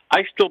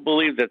 I still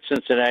believe that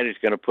Cincinnati's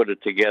going to put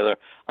it together.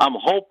 I'm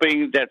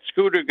hoping that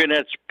Scooter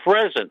Gennett's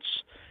presence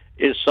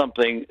is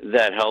something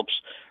that helps.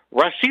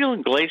 Raisel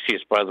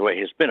Iglesias, by the way,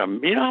 has been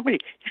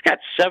he's got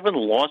 7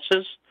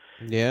 losses.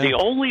 Yeah. The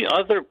only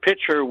other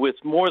pitcher with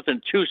more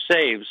than 2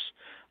 saves,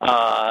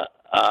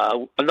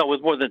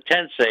 with more than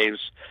 10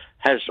 saves,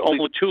 has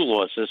only 2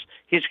 losses.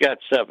 He's got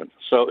 7,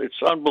 so it's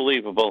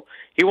unbelievable.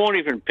 He won't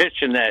even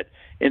pitch in that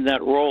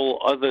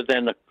role other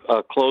than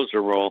a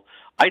closer role.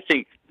 I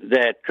think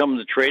that come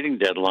the trading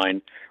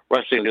deadline,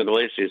 Raisel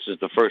Iglesias is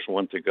the first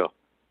one to go.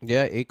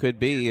 Yeah, it could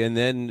be, and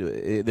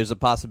then there's a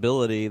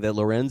possibility that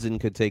Lorenzen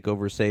could take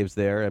over saves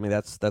there. I mean,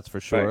 that's for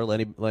sure.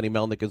 Right. Lenny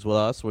Melnick is with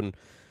us when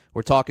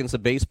we're talking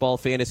some baseball,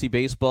 fantasy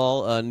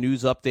baseball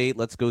news update.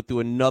 Let's go through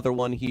another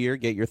one here.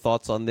 Get your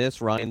thoughts on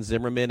this. Ryan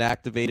Zimmerman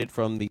activated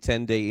from the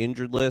 10-day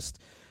injured list.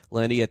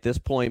 Lenny, at this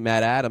point,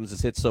 Matt Adams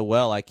has hit so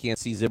well, I can't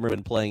see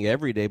Zimmerman playing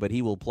every day, but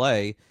he will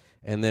play.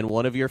 And then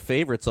one of your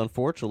favorites,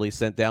 unfortunately,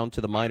 sent down to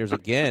the minors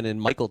again,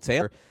 and Michael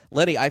Taylor.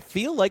 Lenny, I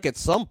feel like at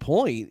some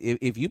point,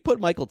 if you put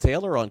Michael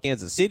Taylor on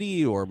Kansas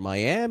City or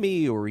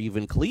Miami or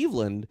even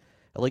Cleveland,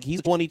 like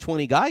he's a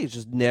 2020 guy, he's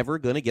just never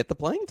going to get the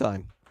playing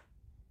time.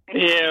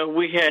 Yeah,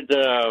 we had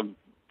a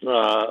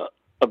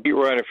beat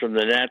writer from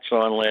the Nats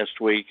on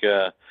last week,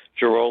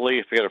 Giroli,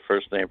 I forget her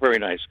first name, very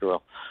nice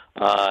girl.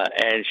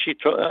 And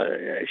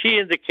she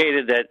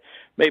indicated that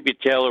maybe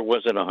Taylor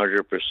wasn't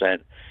 100%.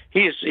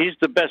 He's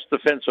the best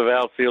defensive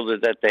outfielder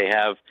that they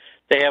have.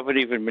 They haven't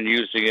even been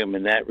using him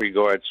in that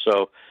regard.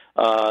 So,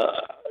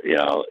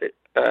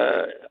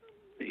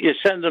 you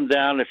send him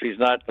down if he's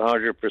not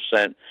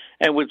 100%.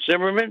 And with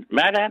Zimmerman,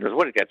 Matt Adams,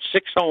 he got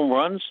 6 home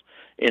runs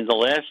in the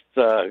last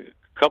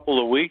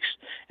couple of weeks,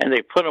 and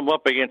they put him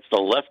up against a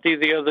lefty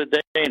the other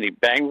day, and he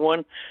banged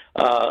one.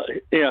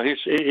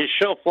 His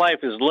shelf life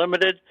is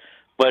limited,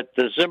 but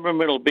the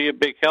Zimmerman will be a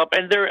big help.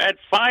 And they're at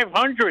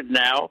 500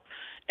 now,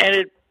 and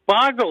it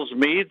boggles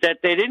me that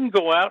they didn't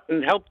go out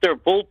and help their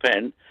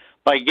bullpen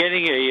by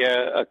getting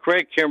a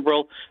Craig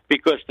Kimbrell,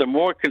 because they're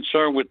more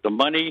concerned with the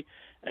money.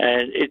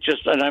 And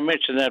I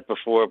mentioned that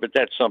before, but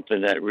that's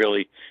something that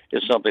really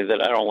is something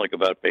that I don't like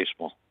about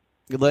baseball.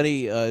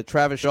 Lenny,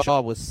 Travis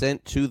Shaw was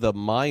sent to the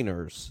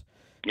minors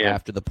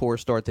after the poor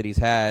start that he's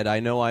had. I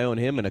know I own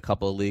him in a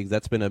couple of leagues.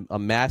 That's been a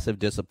massive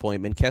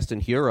disappointment.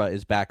 Keston Hiura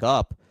is back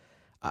up.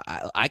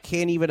 I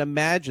can't even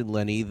imagine,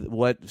 Lenny,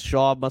 what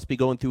Shaw must be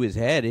going through his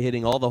head,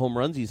 hitting all the home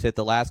runs he's hit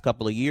the last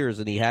couple of years,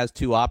 and he has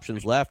 2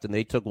 options left, and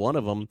they took one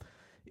of them.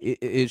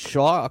 Is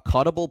Shaw a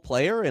cuttable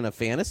player in a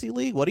fantasy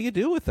league? What do you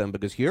do with him?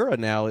 Because Hiura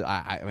now,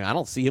 I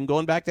don't see him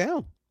going back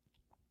down.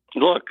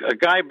 Look, a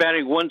guy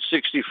batting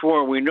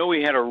 164, we know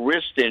he had a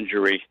wrist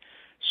injury.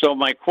 So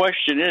my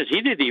question is,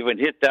 he didn't even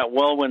hit that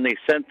well when they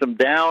sent him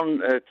down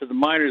to the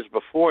minors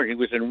before. He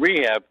was in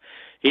rehab.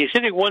 He's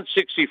hitting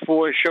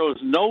 164, shows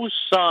no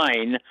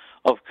sign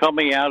of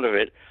coming out of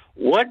it.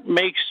 What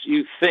makes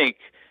you think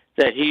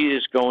that he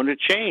is going to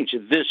change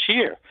this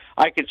year?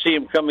 I could see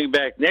him coming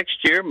back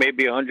next year,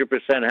 maybe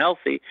 100%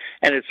 healthy.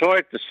 And it's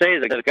hard to say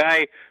that a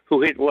guy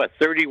who hit,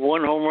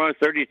 31 home runs,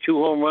 32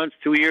 home runs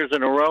 2 years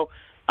in a row,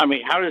 I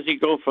mean, how does he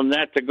go from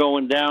that to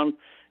going down?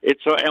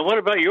 And what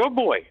about your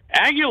boy,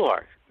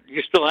 Aguilar?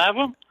 You still have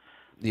him?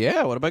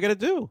 Yeah, what am I going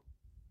to do?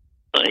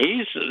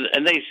 He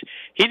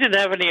didn't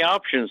have any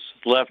options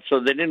left, so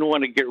they didn't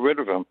want to get rid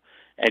of him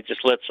and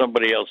just let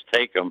somebody else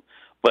take him.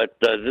 But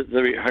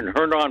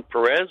Hernan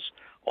Perez,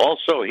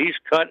 also, he's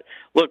cut.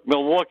 Look,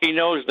 Milwaukee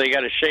knows they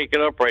got to shake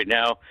it up right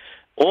now.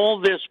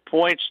 All this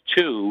points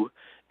to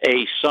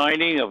a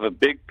signing of a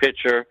big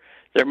pitcher.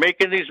 They're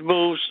making these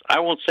moves,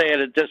 I won't say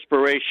out of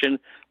desperation,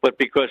 but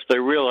because they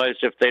realize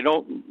if they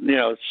don't,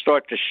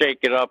 start to shake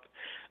it up,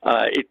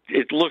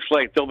 it looks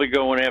like they'll be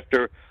going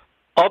after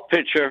a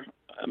pitcher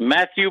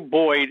Matthew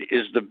Boyd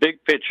is the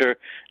big pitcher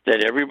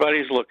that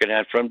everybody's looking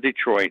at from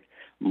Detroit.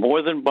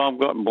 More than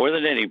Baumgartner, more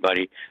than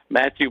anybody,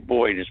 Matthew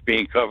Boyd is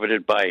being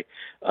coveted by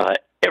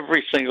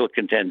every single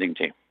contending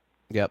team.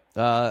 Yep.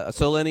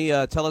 So, Lenny,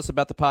 tell us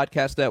about the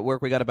podcast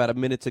network. We got about a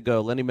minute to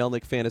go. Lenny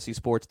Melnick,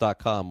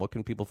 FantasySports.com. What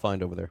can people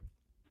find over there?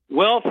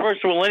 Well,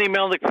 first of all, Lenny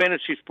Melnick,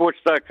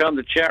 FantasySports.com.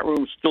 The chat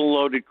room's still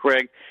loaded,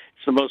 Craig.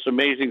 It's the most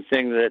amazing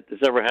thing that has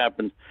ever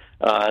happened.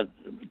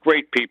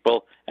 Great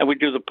people. And we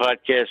do the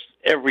podcast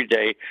every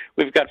day.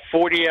 We've got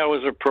 40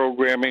 hours of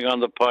programming on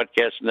the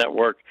podcast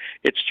network.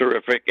 It's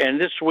terrific. And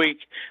this week,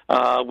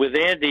 with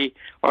Andy,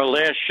 our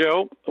last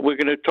show, we're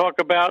going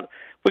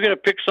to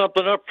pick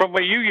something up from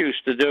what you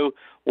used to do.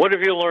 What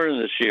have you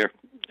learned this year?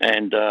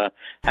 And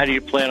how do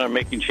you plan on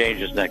making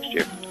changes next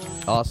year?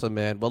 Awesome,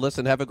 man. Well,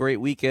 listen, have a great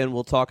weekend.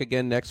 We'll talk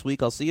again next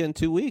week. I'll see you in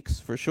 2 weeks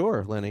for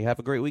sure, Lenny. Have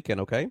a great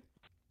weekend, okay?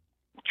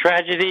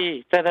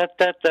 Tragedy.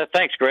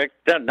 Thanks, Greg.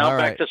 Now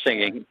back to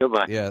singing.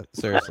 Goodbye. Yeah,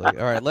 seriously. All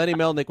right, Lenny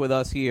Melnick with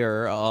us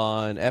here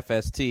on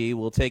FST.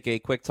 We'll take a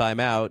quick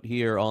time out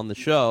here on the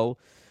show.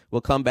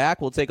 We'll come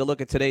back. We'll take a look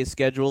at today's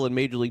schedule in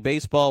Major League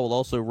Baseball. We'll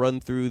also run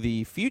through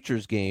the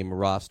Futures game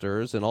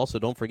rosters. And also,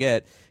 don't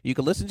forget, you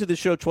can listen to the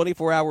show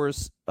 24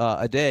 hours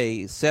a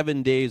day,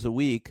 7 days a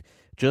week,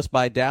 just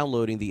by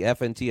downloading the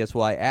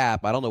FNTSY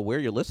app. I don't know where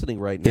you're listening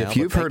right now. If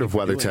you've heard of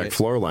WeatherTech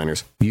floor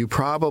liners, you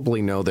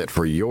probably know that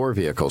for your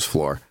vehicle's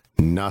floor,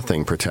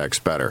 nothing protects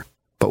better.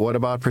 But what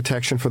about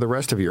protection for the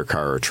rest of your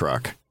car or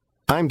truck?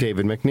 I'm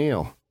David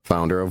McNeil,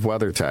 founder of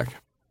WeatherTech.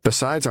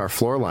 Besides our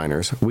floor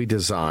liners, we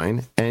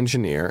design,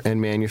 engineer,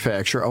 and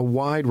manufacture a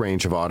wide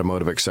range of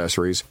automotive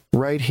accessories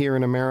right here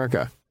in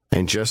America.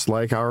 And just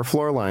like our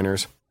floor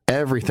liners,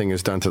 everything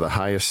is done to the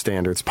highest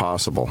standards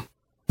possible.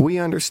 We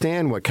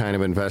understand what kind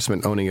of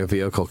investment owning a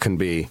vehicle can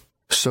be,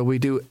 so we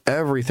do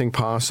everything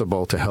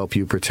possible to help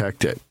you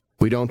protect it.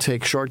 We don't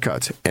take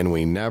shortcuts, and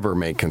we never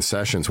make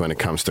concessions when it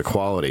comes to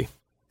quality.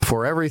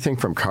 For everything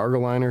from cargo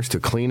liners to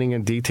cleaning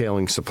and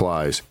detailing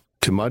supplies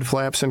to mud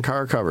flaps and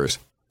car covers,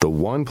 the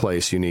one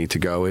place you need to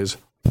go is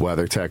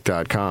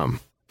WeatherTech.com.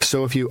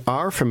 So if you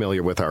are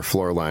familiar with our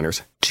floor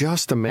liners,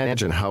 just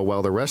imagine how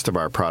well the rest of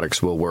our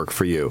products will work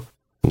for you.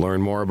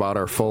 Learn more about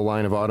our full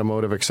line of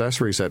automotive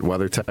accessories at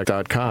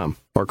WeatherTech.com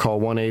or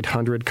call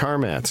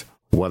 1-800-CarMats.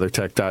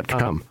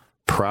 WeatherTech.com,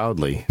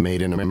 proudly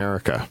made in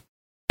America.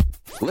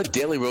 Let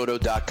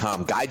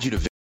DailyRoto.com guide you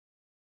to...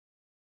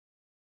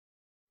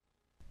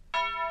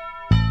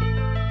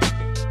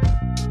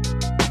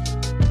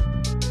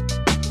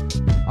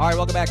 All right,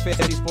 welcome back,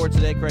 Fantasy Sports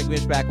Today. Craig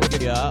Mish back with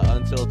you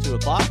until 2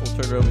 o'clock.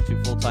 We'll turn it over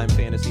to full-time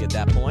fantasy at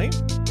that point,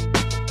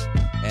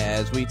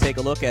 as we take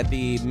a look at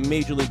the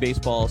Major League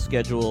Baseball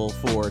schedule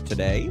for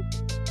today.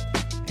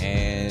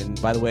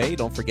 And by the way,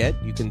 don't forget,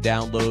 you can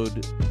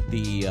download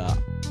the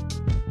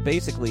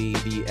basically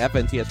the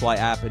FNTSY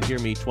app and hear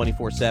me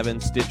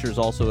 24/7. Stitcher's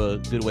also a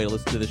good way to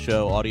listen to the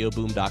show,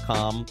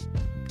 audioboom.com.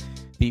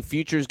 The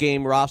Futures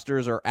game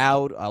rosters are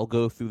out. I'll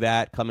go through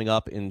that coming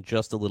up in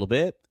just a little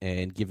bit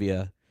and give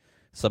you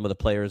some of the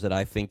players that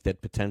I think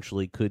that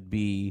potentially could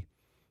be,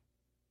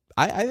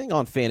 I think,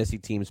 on fantasy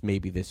teams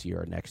maybe this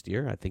year or next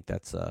year. I think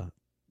that's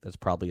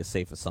probably a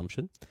safe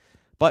assumption.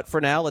 But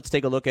for now, let's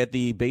take a look at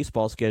the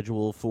baseball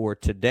schedule for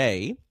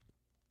today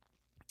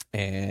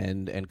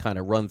and kind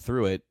of run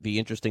through it. The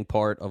interesting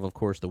part of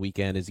course, the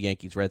weekend is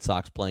Yankees-Red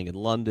Sox playing in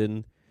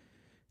London.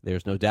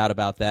 There's no doubt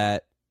about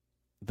that.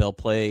 They'll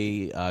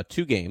play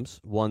 2 games,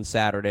 one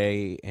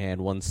Saturday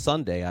and one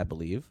Sunday, I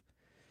believe.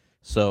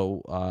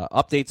 So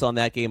updates on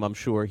that game, I'm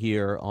sure,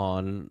 here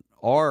on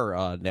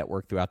our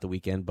network throughout the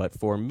weekend. But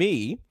for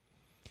me,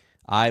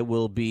 I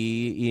will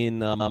be in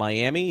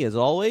Miami, as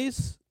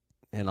always,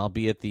 and I'll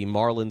be at the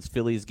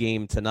Marlins-Phillies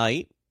game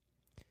tonight.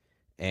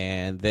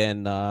 And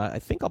then I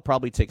think I'll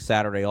probably take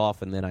Saturday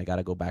off, and then I got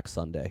to go back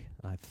Sunday.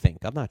 I think.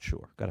 I'm not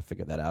sure. Got to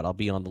figure that out. I'll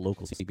be on the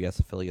local CBS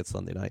affiliate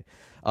Sunday night.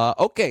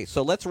 Okay,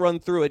 so let's run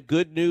through it.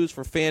 Good news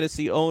for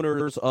fantasy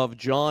owners of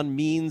John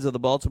Means of the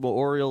Baltimore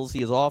Orioles.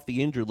 He is off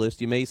the injured list.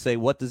 You may say,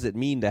 what does it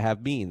mean to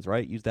have Means,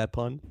 right? Use that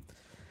pun.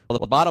 Well,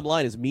 the bottom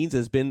line is Means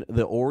has been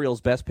the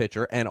Orioles' best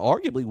pitcher and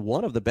arguably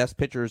one of the best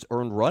pitchers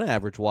earned run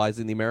average-wise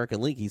in the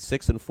American League. He's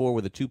 6-4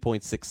 with a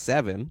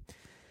 2.67.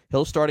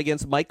 He'll start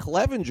against Mike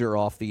Clevenger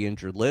off the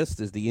injured list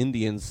as the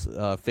Indians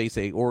face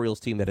a Orioles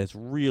team that has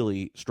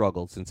really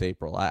struggled since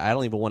April. I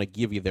don't even want to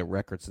give you their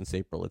record since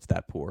April. It's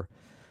that poor.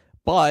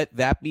 But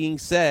that being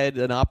said,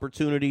 an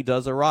opportunity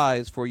does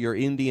arise for your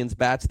Indians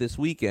bats this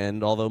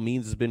weekend, although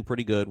Means has been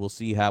pretty good. We'll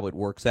see how it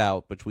works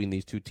out between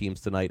these two teams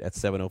tonight at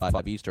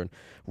 7:05 Eastern.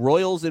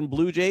 Royals and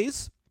Blue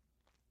Jays.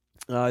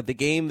 The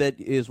game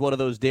that is one of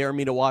those dare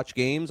me to watch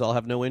games. I'll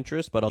have no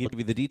interest, but I'll give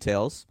you the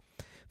details.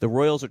 The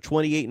Royals are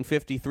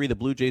 28-53. The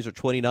Blue Jays are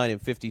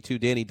 29-52.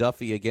 Danny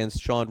Duffy against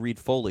Sean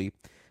Reed-Foley.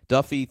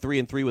 Duffy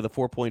 3-3 with a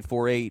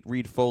 4.48.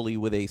 Reed-Foley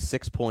with a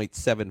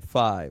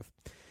 6.75.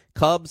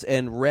 Cubs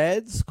and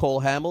Reds.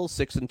 Cole Hamels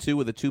 6-2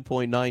 with a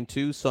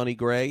 2.92. Sonny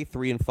Gray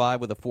 3-5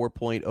 with a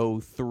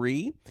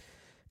 4.03.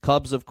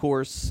 Cubs, of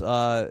course,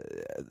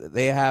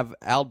 they have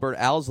Albert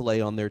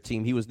Alzolay on their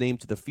team. He was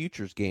named to the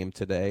Futures game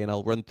today, and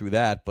I'll run through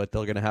that, but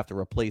they're going to have to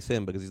replace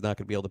him because he's not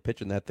going to be able to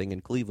pitch in that thing in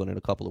Cleveland in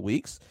a couple of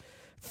weeks.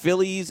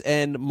 Phillies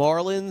and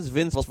Marlins,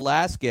 Vince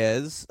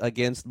Velasquez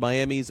against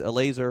Miami's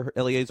Eliezer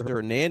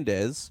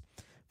Hernandez.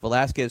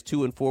 Velasquez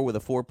 2-4 with a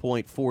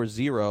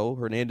 4.40.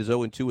 Hernandez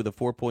 0-2 with a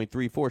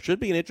 4.34.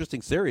 Should be an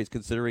interesting series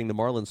considering the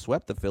Marlins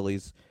swept the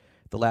Phillies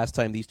the last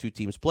time these two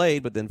teams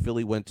played, but then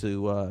Philly went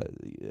to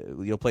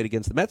played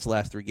against the Mets the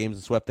last 3 games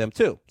and swept them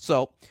too.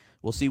 So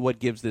we'll see what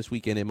gives this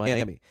weekend in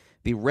Miami.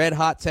 The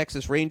red-hot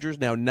Texas Rangers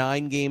now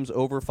 9 games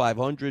over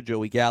 500.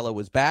 Joey Gallo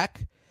is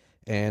back,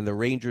 and the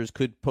Rangers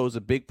could pose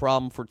a big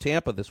problem for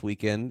Tampa this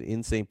weekend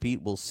in St.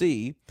 Pete. We'll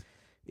see.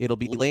 It'll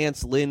be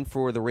Lance Lynn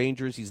for the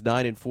Rangers. He's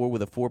 9-4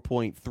 with a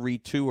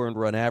 4.32 earned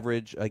run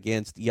average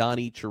against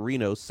Yanni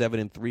Chirino,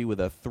 7-3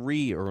 with a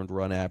 3 earned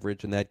run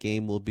average, and that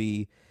game will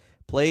be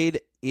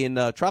played in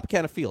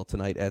Tropicana Field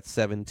tonight at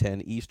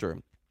 7:10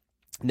 Eastern.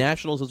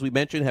 Nationals, as we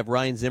mentioned, have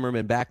Ryan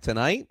Zimmerman back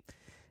tonight,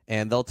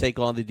 and they'll take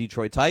on the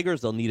Detroit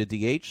Tigers. They'll need a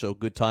DH, so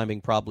good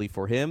timing probably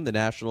for him. The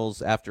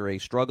Nationals, after a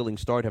struggling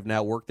start, have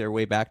now worked their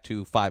way back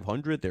to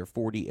 500. They're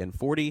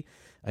 40-40.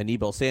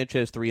 Anibal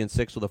Sanchez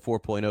 3-6 with a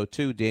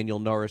 4.02. Daniel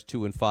Norris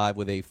 2-5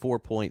 with a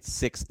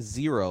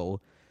 4.60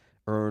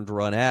 earned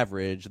run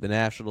average. The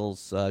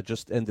Nationals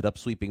just ended up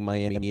sweeping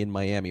Miami in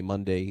Miami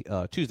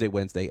Tuesday,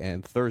 Wednesday,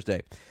 and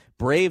Thursday.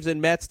 Braves and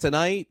Mets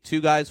tonight.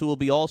 2 guys who will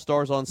be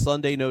all-stars on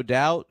Sunday, no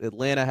doubt.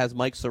 Atlanta has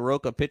Mike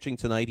Soroka pitching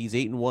tonight. He's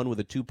 8-1 with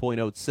a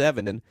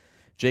 2.07. And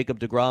Jacob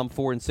deGrom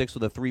 4-6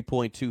 with a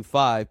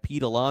 3.25.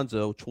 Pete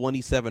Alonso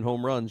 27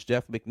 home runs.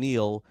 Jeff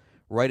McNeil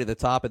right at the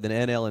top of the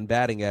NL in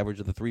batting average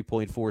of the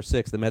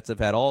 3.46. The Mets have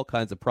had all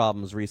kinds of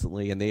problems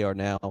recently, and they are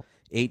now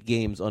 8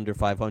 games under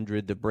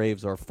 500. The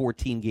Braves are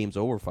 14 games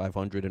over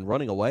 500 and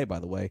running away, by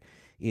the way,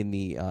 in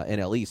the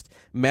NL East.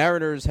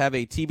 Mariners have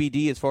a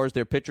TBD as far as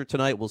their pitcher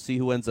tonight. We'll see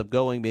who ends up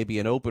going. Maybe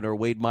an opener.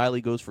 Wade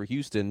Miley goes for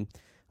Houston.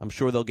 I'm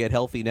sure they'll get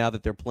healthy now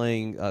that they're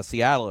playing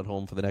Seattle at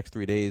home for the next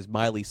 3 days.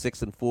 Miley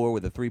 6-4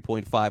 with a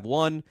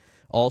 3.51.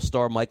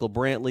 All-star Michael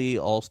Brantley,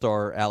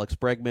 All-star Alex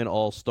Bregman,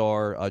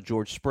 All-star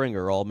George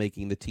Springer, all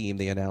making the team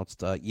they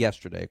announced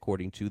yesterday,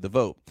 according to the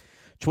vote.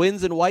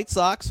 Twins and White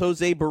Sox,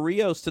 Jose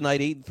Barrios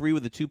tonight, 8-3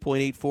 with a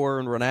 2.84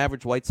 earned run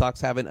average. White Sox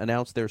haven't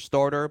announced their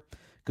starter.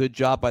 Good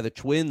job by the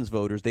Twins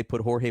voters. They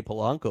put Jorge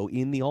Polanco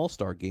in the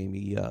All-Star game.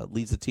 He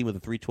leads the team with a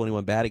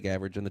 321 batting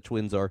average, and the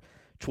Twins are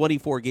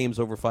 24 games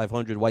over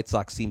 500. White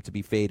Sox seem to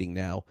be fading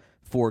now,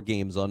 4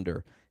 games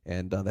under.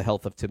 And the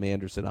health of Tim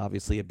Anderson,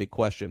 obviously a big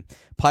question.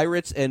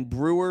 Pirates and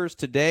Brewers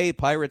today.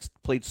 Pirates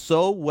played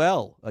so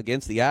well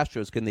against the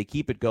Astros. Can they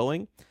keep it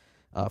going?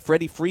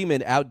 Freddie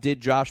Freeman outdid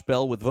Josh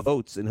Bell with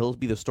votes, and he'll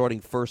be the starting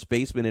first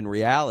baseman in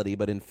reality.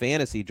 But in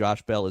fantasy,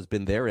 Josh Bell has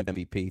been their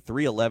MVP.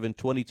 311,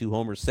 22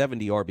 homers,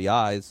 70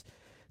 RBIs.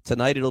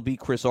 Tonight it'll be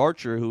Chris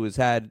Archer, who has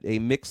had a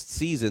mixed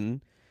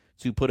season,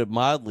 to put it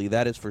mildly.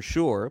 That is for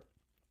sure.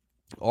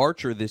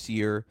 Archer this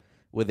year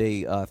with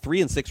a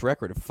 3-6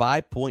 record of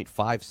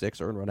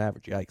 5.56 earned run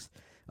average. Yikes.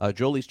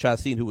 Jolies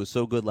Chassin, who was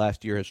so good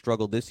last year, has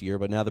struggled this year,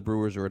 but now the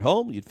Brewers are at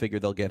home. You'd figure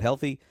they'll get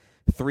healthy.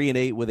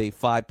 3-8 with a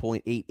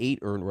 5.88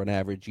 earned run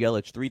average.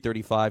 Yelich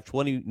 335,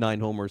 29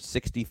 homers,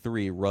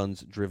 63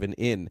 runs driven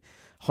in.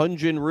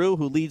 Hyun-Jin Ryu,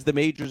 who leads the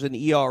majors in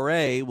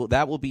ERA,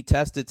 that will be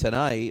tested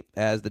tonight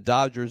as the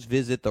Dodgers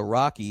visit the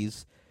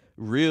Rockies.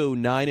 Ryu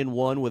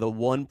 9-1 with a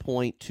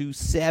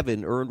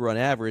 1.27 earned run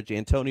average.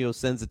 Antonio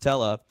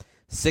Senzatella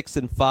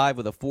 6-5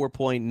 with a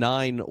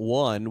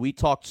 4.91. We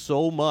talked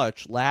so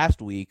much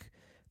last week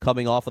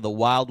coming off of the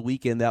wild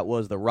weekend that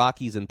was the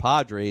Rockies and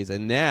Padres,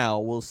 and now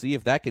we'll see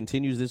if that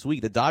continues this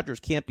week. The Dodgers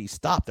can't be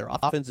stopped. Their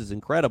offense is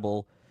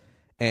incredible,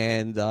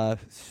 and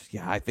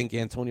I think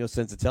Antonio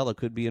Senzatella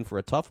could be in for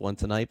a tough one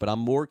tonight, but I'm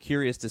more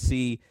curious to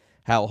see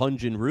how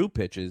Hyun-Jin Ryu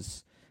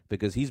pitches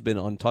because he's been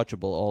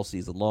untouchable all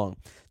season long.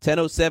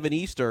 10:07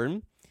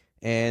 Eastern,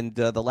 and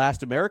the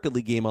last American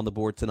League game on the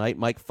board tonight,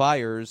 Mike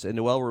Fiers and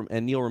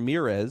Neil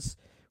Ramirez.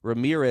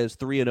 Ramirez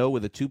 3-0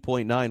 with a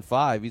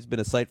 2.95. He's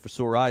been a sight for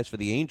sore eyes for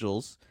the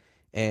Angels.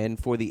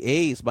 And for the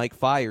A's, Mike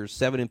Fiers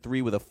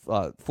 7-3 with a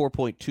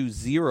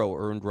 4.20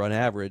 earned run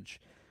average.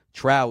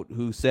 Trout,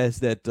 who says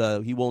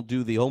that he won't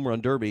do the home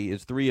run derby,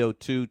 is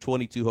 302,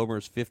 22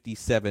 homers,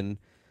 57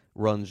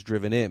 runs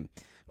driven in.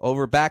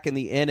 Over back in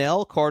the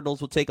NL, Cardinals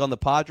will take on the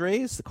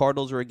Padres. The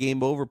Cardinals are a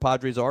game over.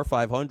 Padres are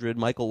 500.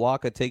 Michael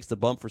Wacha takes the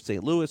bump for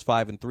St. Louis,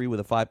 5-3 with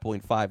a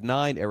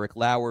 5.59. Eric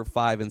Lauer,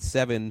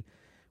 5-7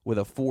 with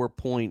a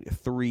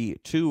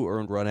 4.32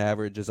 earned run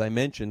average. As I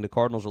mentioned, the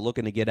Cardinals are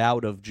looking to get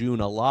out of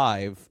June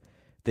alive.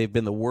 They've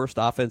been the worst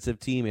offensive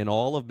team in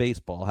all of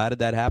baseball. How did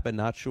that happen?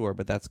 Not sure,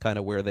 but that's kind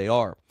of where they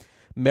are.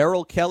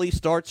 Merrill Kelly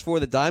starts for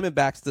the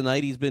Diamondbacks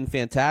tonight. He's been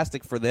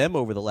fantastic for them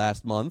over the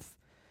last month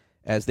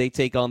as they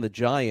take on the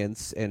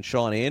Giants and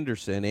Sean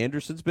Anderson.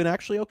 Anderson's been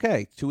actually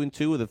okay,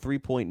 2-2 with a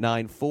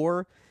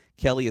 3.94.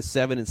 Kelly is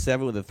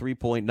 7-7 with a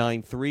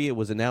 3.93. It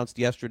was announced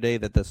yesterday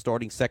that the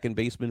starting second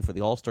baseman for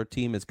the All-Star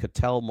team is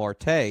Ketel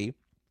Marte.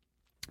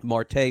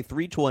 Marte,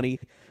 320,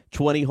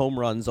 20 home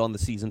runs on the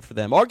season for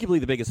them. Arguably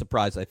the biggest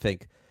surprise, I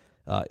think,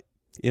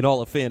 in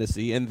all of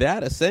fantasy. And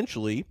that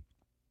essentially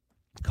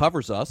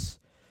covers us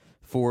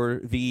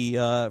for the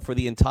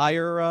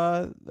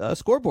entire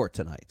scoreboard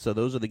tonight. So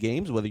those are the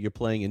games, whether you're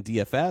playing in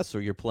DFS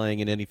or you're playing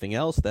in anything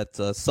else, that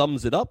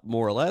sums it up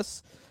more or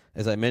less.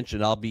 As I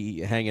mentioned, I'll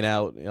be hanging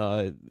out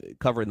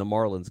covering the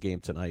Marlins game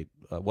tonight.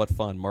 What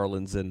fun,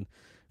 Marlins and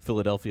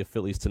Philadelphia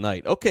Phillies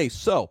tonight. Okay,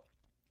 so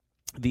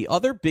the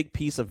other big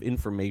piece of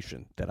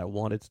information that I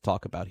wanted to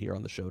talk about here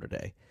on the show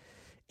today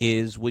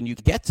is when you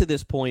get to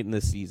this point in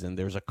the season,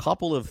 there's a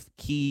couple of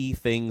key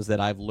things that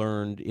I've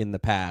learned in the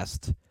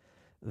past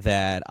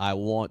that I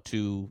want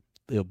to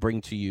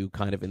bring to you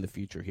kind of in the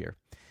future here,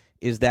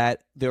 is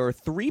that there are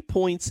 3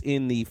 points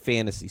in the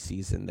fantasy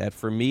season that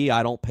for me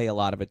I don't pay a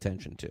lot of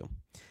attention to.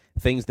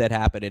 Things that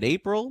happen in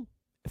April,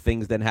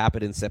 things that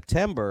happen in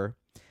September,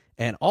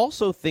 and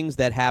also things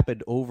that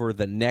happened over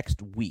the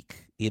next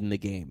week in the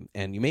game.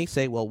 And you may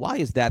say, well, why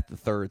is that the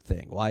third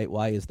thing?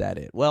 Why is that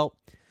it? Well,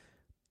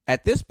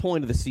 at this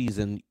point of the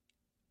season,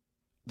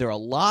 there are a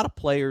lot of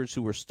players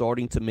who are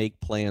starting to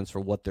make plans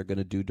for what they're going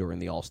to do during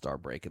the All-Star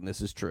break, and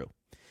this is true.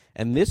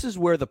 And this is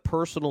where the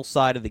personal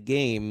side of the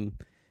game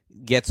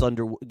gets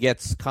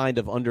kind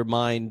of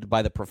undermined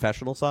by the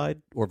professional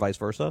side, or vice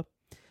versa,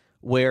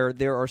 where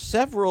there are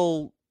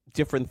several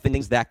different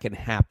things that can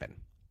happen.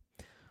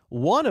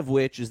 One of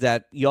which is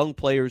that young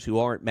players who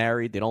aren't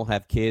married, they don't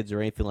have kids or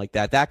anything like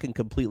that, that can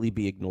completely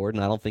be ignored,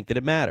 and I don't think that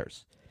it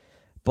matters.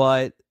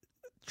 But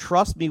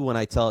trust me when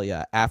I tell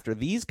you, after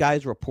these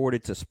guys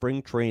reported to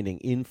spring training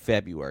in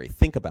February,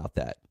 think about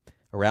that,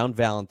 around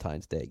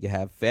Valentine's Day, you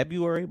have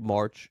February,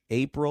 March,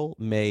 April,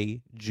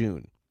 May,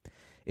 June.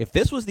 If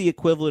this was the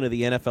equivalent of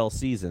the NFL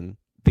season,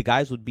 the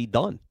guys would be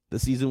done. The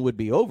season would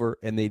be over,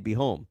 and they'd be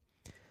home.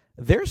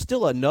 There's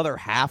still another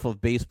half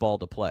of baseball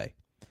to play.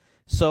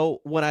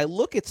 So when I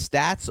look at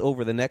stats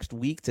over the next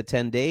week to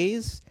 10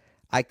 days,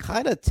 I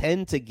kind of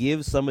tend to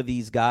give some of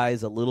these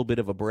guys a little bit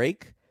of a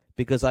break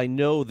because I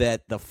know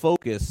that the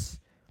focus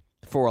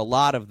for a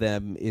lot of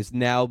them is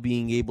now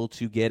being able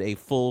to get a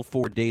full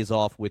 4 days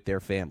off with their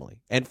family.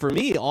 And for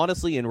me,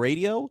 honestly, in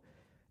radio,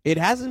 it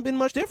hasn't been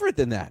much different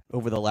than that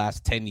over the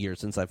last 10 years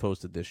since I've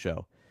hosted this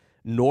show.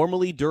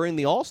 Normally, during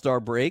the All-Star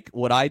break,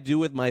 what I do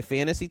with my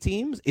fantasy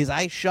teams is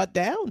I shut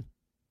down.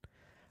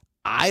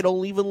 I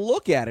don't even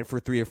look at it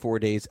for 3 or 4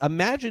 days.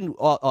 Imagine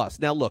us.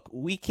 Now, look,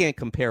 we can't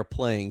compare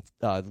playing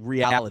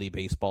reality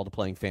baseball to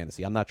playing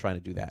fantasy. I'm not trying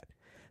to do that.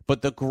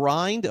 But the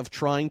grind of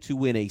trying to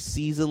win a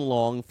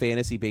season-long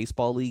fantasy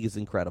baseball league is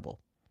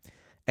incredible.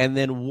 And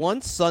then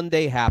once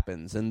Sunday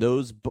happens and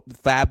those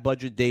fab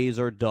budget days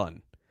are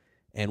done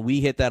and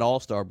we hit that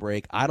All-Star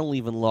break, I don't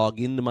even log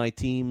into my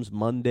teams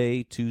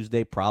Monday,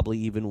 Tuesday, probably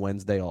even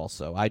Wednesday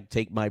also. I'd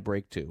take my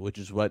break too, which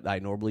is what I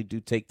normally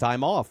do, take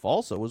time off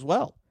also as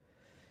well.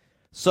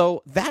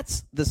 So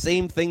that's the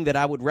same thing that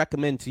I would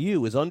recommend to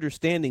you, is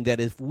understanding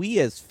that if we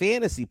as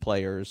fantasy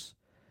players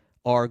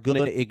are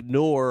going to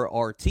ignore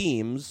our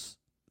teams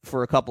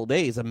for a couple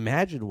days,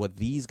 imagine what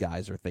these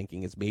guys are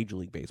thinking as Major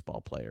League Baseball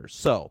players.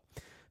 So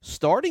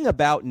starting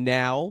about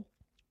now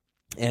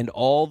and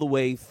all the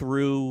way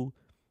through,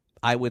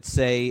 I would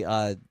say,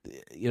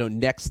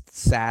 next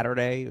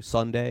Saturday or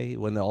Sunday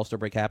when the All-Star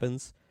break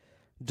happens,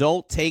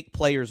 don't take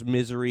players'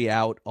 misery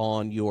out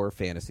on your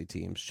fantasy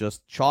teams.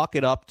 Just chalk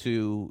it up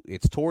to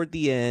it's toward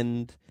the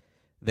end.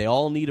 They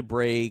all need a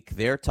break.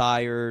 They're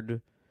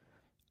tired,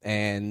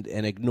 and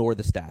ignore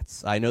the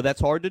stats. I know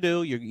that's hard to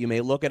do. You may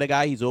look at a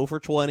guy, he's 0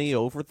 for 20,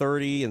 0 for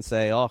 30, and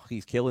say, oh,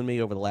 he's killing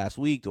me over the last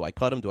week. Do I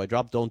cut him? Do I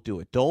drop? Don't do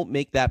it. Don't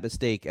make that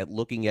mistake at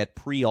looking at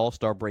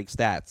pre-All-Star break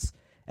stats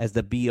as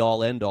the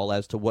be-all, end-all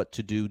as to what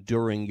to do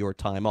during your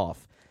time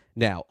off.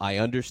 Now, I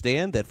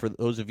understand that for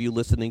those of you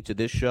listening to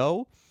this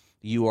show,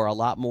 you are a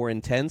lot more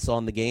intense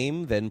on the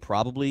game than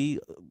probably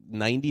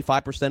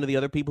 95% of the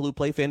other people who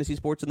play fantasy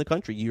sports in the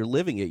country. You're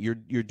living it.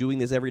 You're doing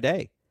this every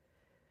day.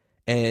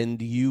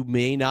 And you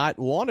may not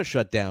want to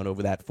shut down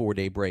over that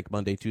 4-day break,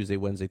 Monday, Tuesday,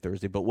 Wednesday,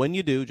 Thursday. But when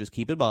you do, just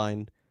keep in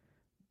mind,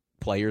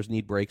 players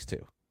need breaks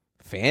too.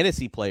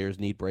 Fantasy players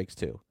need breaks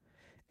too.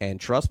 And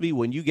trust me,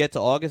 when you get to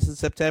August and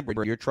September,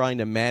 you're trying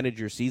to manage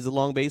your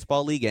season-long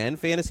baseball league and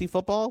fantasy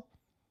football,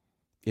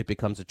 it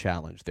becomes a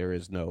challenge. There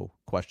is no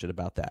question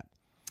about that.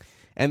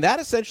 And that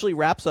essentially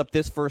wraps up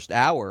this first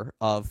hour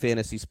of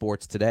Fantasy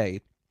Sports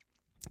Today.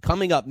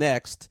 Coming up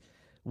next,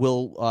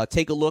 we'll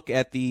take a look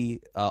at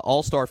the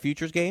All-Star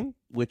Futures game,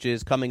 which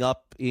is coming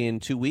up in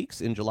 2 weeks,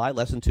 in July,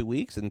 less than 2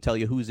 weeks, and tell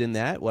you who's in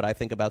that, what I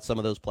think about some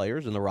of those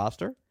players in the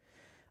roster.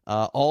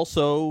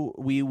 Also,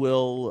 we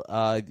will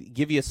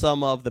give you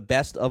some of the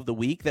best of the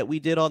week that we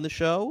did on the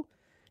show,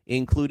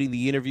 including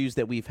the interviews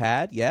that we've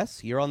had, yes,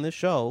 here on this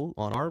show,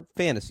 on our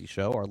fantasy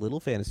show, our little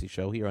fantasy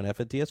show here on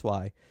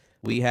FNTSY.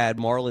 We had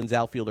Marlins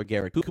outfielder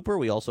Garrett Cooper.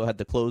 We also had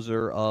the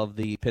closer of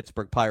the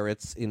Pittsburgh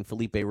Pirates in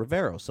Felipe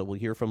Rivero. So we'll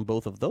hear from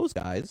both of those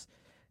guys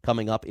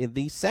coming up in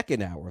the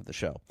second hour of the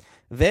show.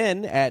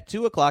 Then at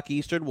 2 o'clock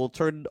Eastern, we'll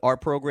turn our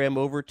program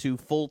over to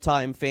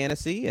Full-Time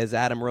Fantasy as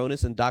Adam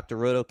Ronis and Dr.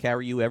 Roto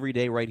carry you every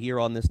day right here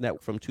on this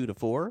network from 2 to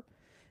 4.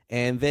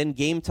 And then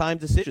game time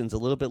decisions a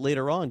little bit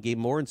later on. Gabe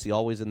Morency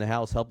always in the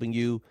house helping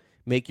you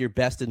make your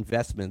best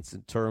investments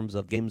in terms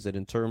of games and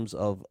in terms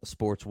of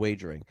sports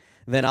wagering.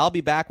 Then I'll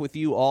be back with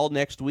you all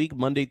next week,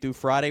 Monday through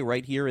Friday,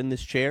 right here in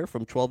this chair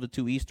from 12 to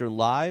 2 Eastern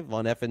live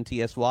on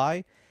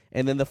FNTSY.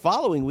 And then the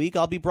following week,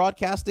 I'll be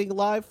broadcasting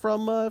live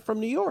from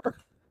New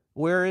York,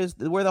 where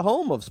the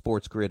home of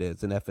Sports Grid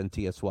is in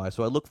FNTSY.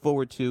 So I look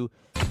forward to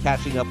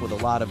catching up with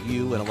a lot of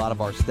you and a lot of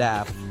our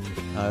staff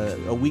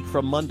a week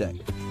from Monday.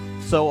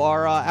 So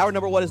our hour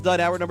number 1 is done.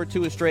 Hour number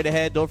 2 is straight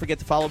ahead. Don't forget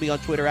to follow me on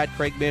Twitter at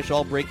Craig Mish.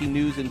 All breaking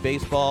news in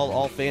baseball,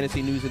 all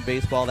fantasy news in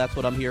baseball. That's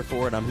what I'm here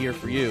for, and I'm here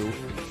for you.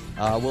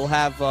 We'll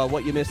have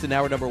what you missed in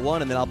hour number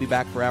 1, and then I'll be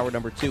back for hour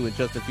number 2 in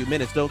just a few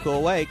minutes. Don't go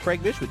away.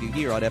 Craig Mish with you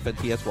here on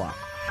FNTSY.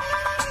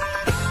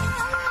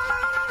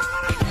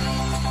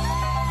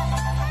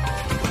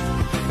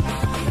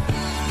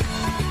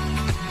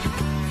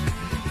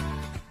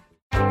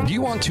 Do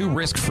you want 2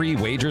 risk-free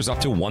wagers up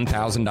to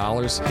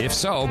 $1,000? If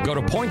so, go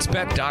to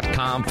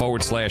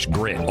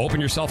pointsbet.com/grid. Open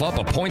yourself up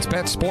a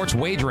PointsBet sports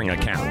wagering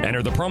account.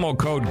 Enter the promo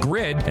code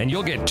GRID, and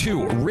you'll get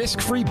 2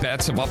 risk-free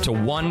bets of up to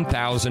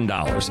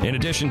 $1,000. In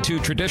addition to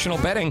traditional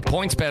betting,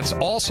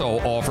 PointsBet also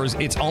offers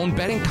its own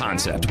betting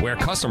concept, where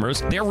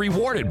customers, they're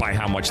rewarded by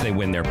how much they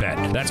win their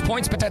bet. That's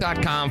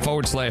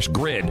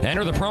pointsbet.com/grid.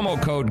 Enter the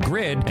promo code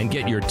GRID and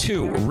get your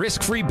 2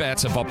 risk-free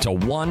bets of up to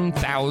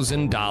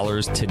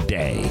 $1,000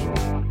 today.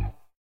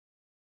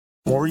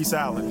 Maurice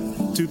Allen,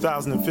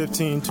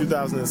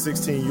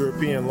 2015-2016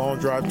 European Long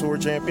Drive Tour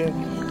champion,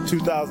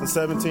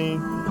 2017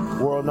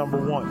 world number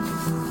 1.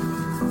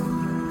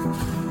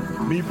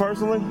 Me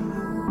personally,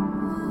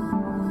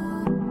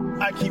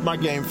 I keep my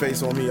game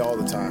face on me all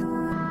the time.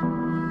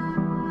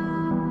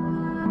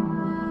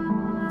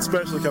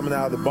 Especially coming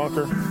out of the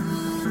bunker,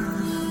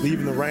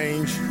 leaving the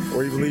range,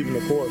 or even leaving the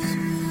course.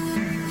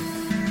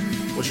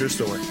 What's your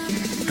story?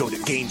 Go to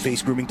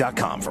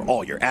GameFaceGrooming.com for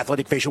all your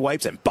athletic facial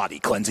wipes and body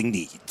cleansing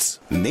needs.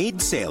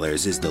 Made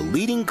Sailors is the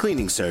leading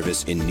cleaning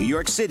service in New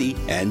York City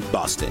and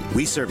Boston.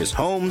 We service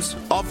homes,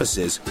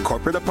 offices,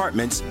 corporate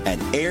apartments, and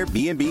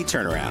Airbnb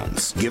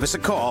turnarounds. Give us a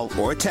call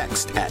or a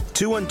text at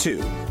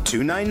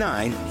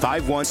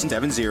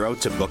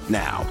 212-299-5170 to book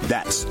now.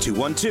 That's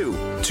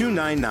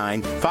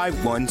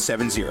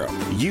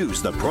 212-299-5170.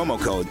 Use the promo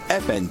code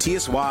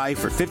FNTSY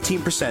for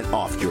 15%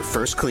 off your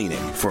first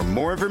cleaning. For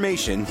more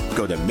information,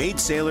 go to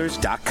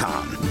MadeSailors.com.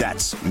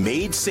 That's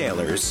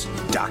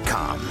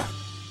MadeSailors.com.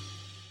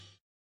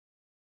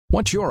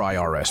 What's your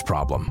IRS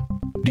problem?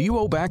 Do you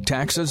owe back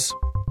taxes?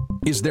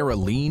 Is there a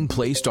lien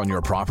placed on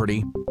your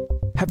property?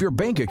 Have your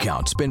bank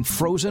accounts been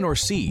frozen or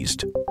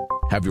seized?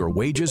 Have your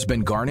wages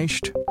been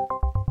garnished?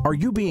 Are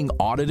you being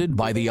audited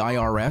by the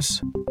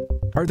IRS?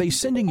 Are they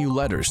sending you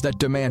letters that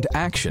demand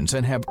actions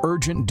and have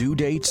urgent due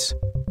dates?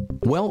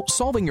 Well,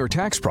 solving your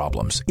tax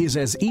problems is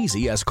as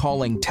easy as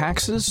calling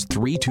Taxes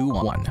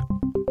 321.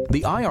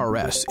 The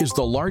IRS is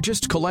the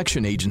largest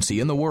collection agency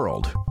in the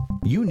world.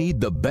 You need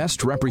the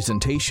best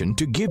representation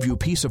to give you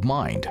peace of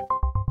mind.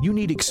 You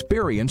need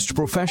experienced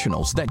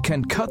professionals that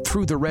can cut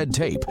through the red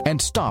tape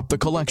and stop the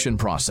collection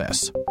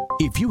process.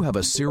 If you have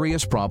a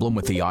serious problem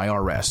with the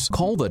IRS,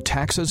 call the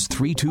Taxes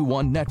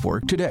 321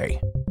 network today.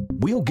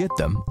 We'll get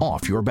them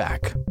off your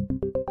back.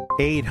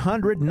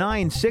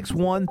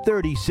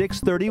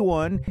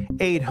 800-961-3631,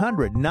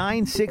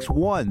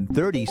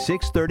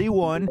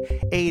 800-961-3631,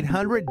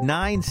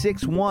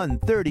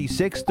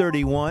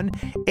 800-961-3631,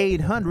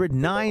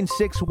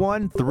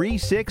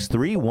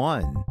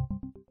 800-961-3631.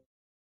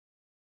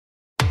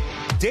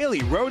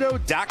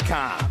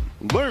 DailyRoto.com.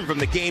 Learn from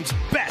the game's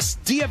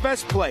best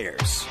DFS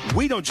players.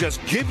 We don't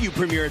just give you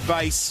premier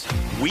advice,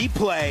 we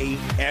play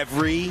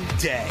every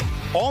day.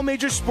 All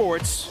major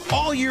sports,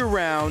 all year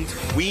round,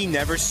 we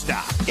never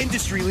stop.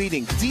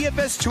 Industry-leading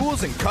DFS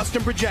tools and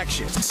custom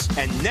projections.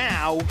 And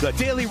now, the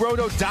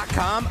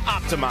DailyRoto.com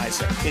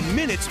Optimizer. In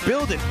minutes,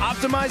 build and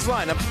optimize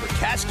lineups for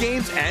cash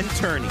games and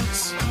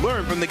tourneys.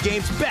 Learn from the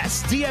game's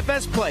best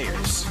DFS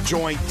players.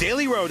 Join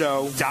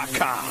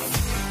DailyRoto.com.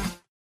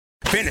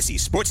 Fantasy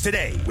Sports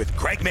Today with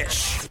Craig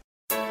Mish.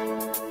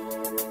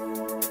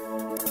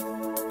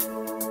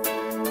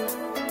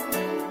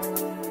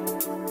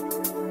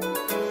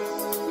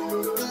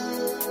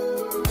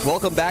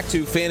 Welcome back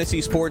to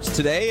Fantasy Sports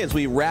Today. As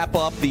we wrap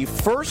up the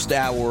first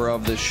hour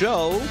of the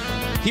show,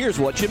 here's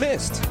what you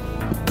missed.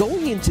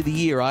 Going into the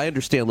year, I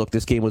understand, look,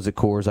 this game was at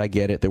Coors. I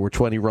get it. There were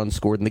 20 runs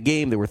scored in the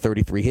game. There were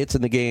 33 hits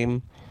in the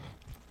game.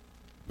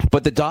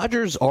 But the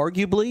Dodgers,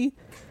 arguably,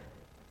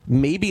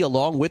 maybe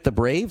along with the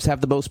Braves,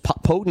 have the most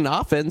potent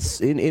offense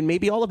in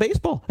maybe all of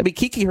baseball. I mean,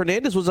 Kiki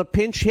Hernandez was a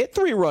pinch hit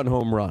 3-run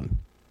home run.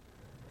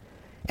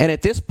 And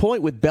at this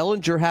point, with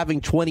Bellinger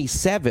having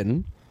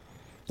 27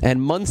 and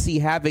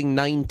Muncy having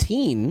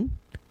 19,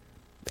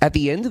 at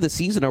the end of the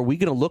season, are we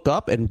going to look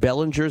up and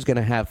Bellinger's going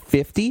to have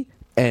 50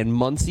 and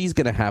Muncy's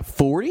going to have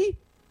 40?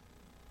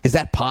 Is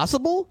that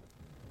possible?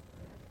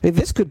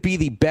 This could be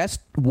the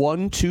best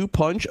 1-2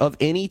 punch of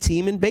any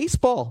team in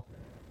baseball.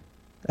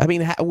 I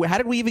mean, how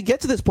did we even get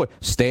to this point?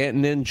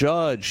 Stanton and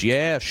Judge,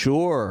 yeah,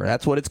 sure,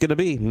 that's what it's going to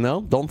be. No,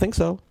 don't think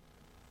so.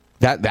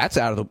 That's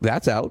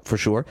out for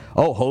sure.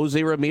 Oh,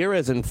 Jose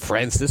Ramirez and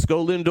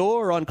Francisco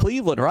Lindor on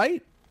Cleveland,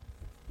 right?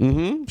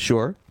 Mm-hmm,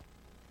 sure.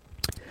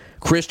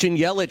 Christian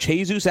Yelich,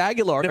 Jesus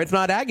Aguilar. If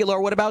not Aguilar,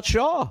 what about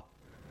Shaw?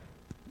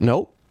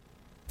 Nope.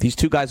 These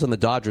two guys on the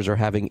Dodgers are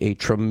having a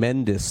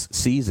tremendous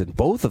season.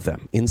 Both of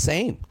them.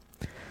 Insane.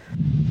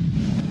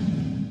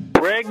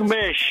 Greg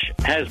Mish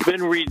has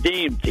been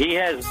redeemed. He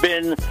has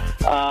been,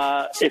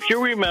 if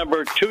you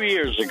remember, 2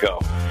 years ago,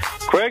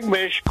 Greg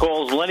Mish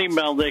calls Lenny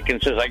Melnick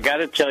and says, I got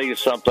to tell you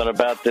something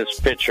about this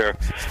pitcher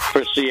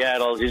for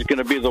Seattle. He's going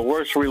to be the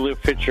worst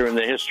relief pitcher in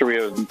the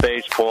history of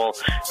baseball.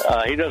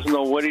 He doesn't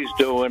know what he's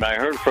doing. I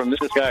heard from this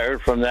guy, I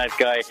heard from that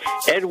guy.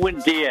 Edwin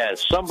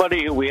Diaz,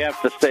 somebody who we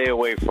have to stay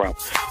away from.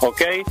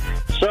 Okay?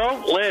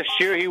 So last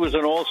year he was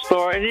an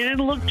all-star, and he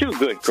didn't look too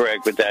good, Greg,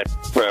 with that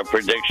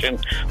prediction.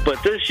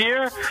 But this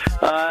year,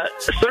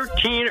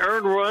 13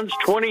 earned runs,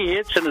 20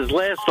 hits in his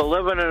last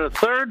 11 and a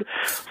third,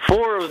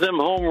 4 of them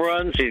home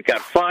runs. He's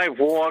got 5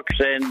 walks,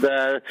 and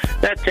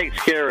that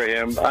takes care of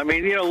him. I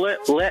mean,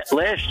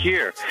 last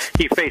year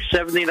he faced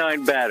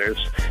 79 batters,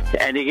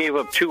 and he gave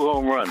up 2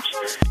 home runs.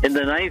 In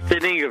the 9th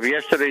inning of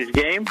yesterday's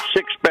game,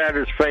 6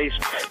 batters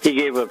faced. He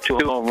gave up 2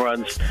 home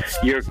runs.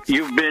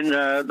 You've been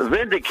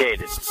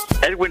vindicated.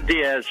 Edwin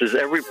Diaz is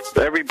every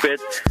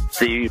bit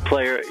the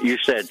player you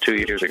said 2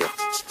 years ago.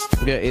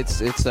 Yeah, it's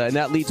and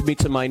that leads me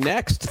to my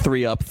next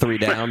 3 up, 3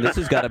 down. This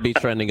has got to be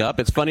trending up.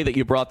 It's funny that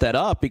you brought that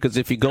up because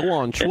if you go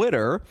on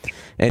Twitter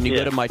and you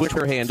go to my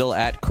Twitter handle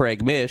at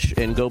Craig Mish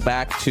and go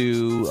back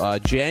to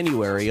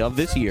January of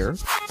this year,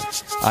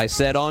 I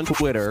said on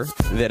Twitter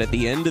that at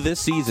the end of this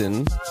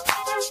season,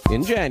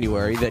 in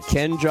January, that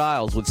Ken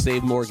Giles would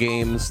save more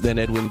games than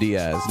Edwin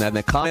Diaz. Now,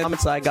 the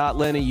comments I got,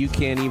 Lenny, you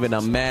can't even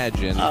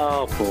imagine.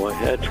 Oh, boy,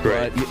 that's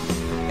great.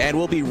 And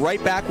we'll be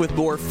right back with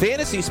more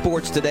fantasy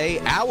sports today,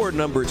 hour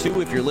number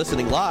 2 if you're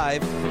listening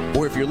live,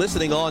 or if you're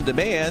listening on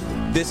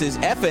demand. This is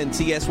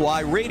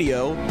FNTSY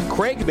Radio,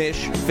 Craig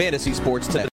Mish, Fantasy Sports Today.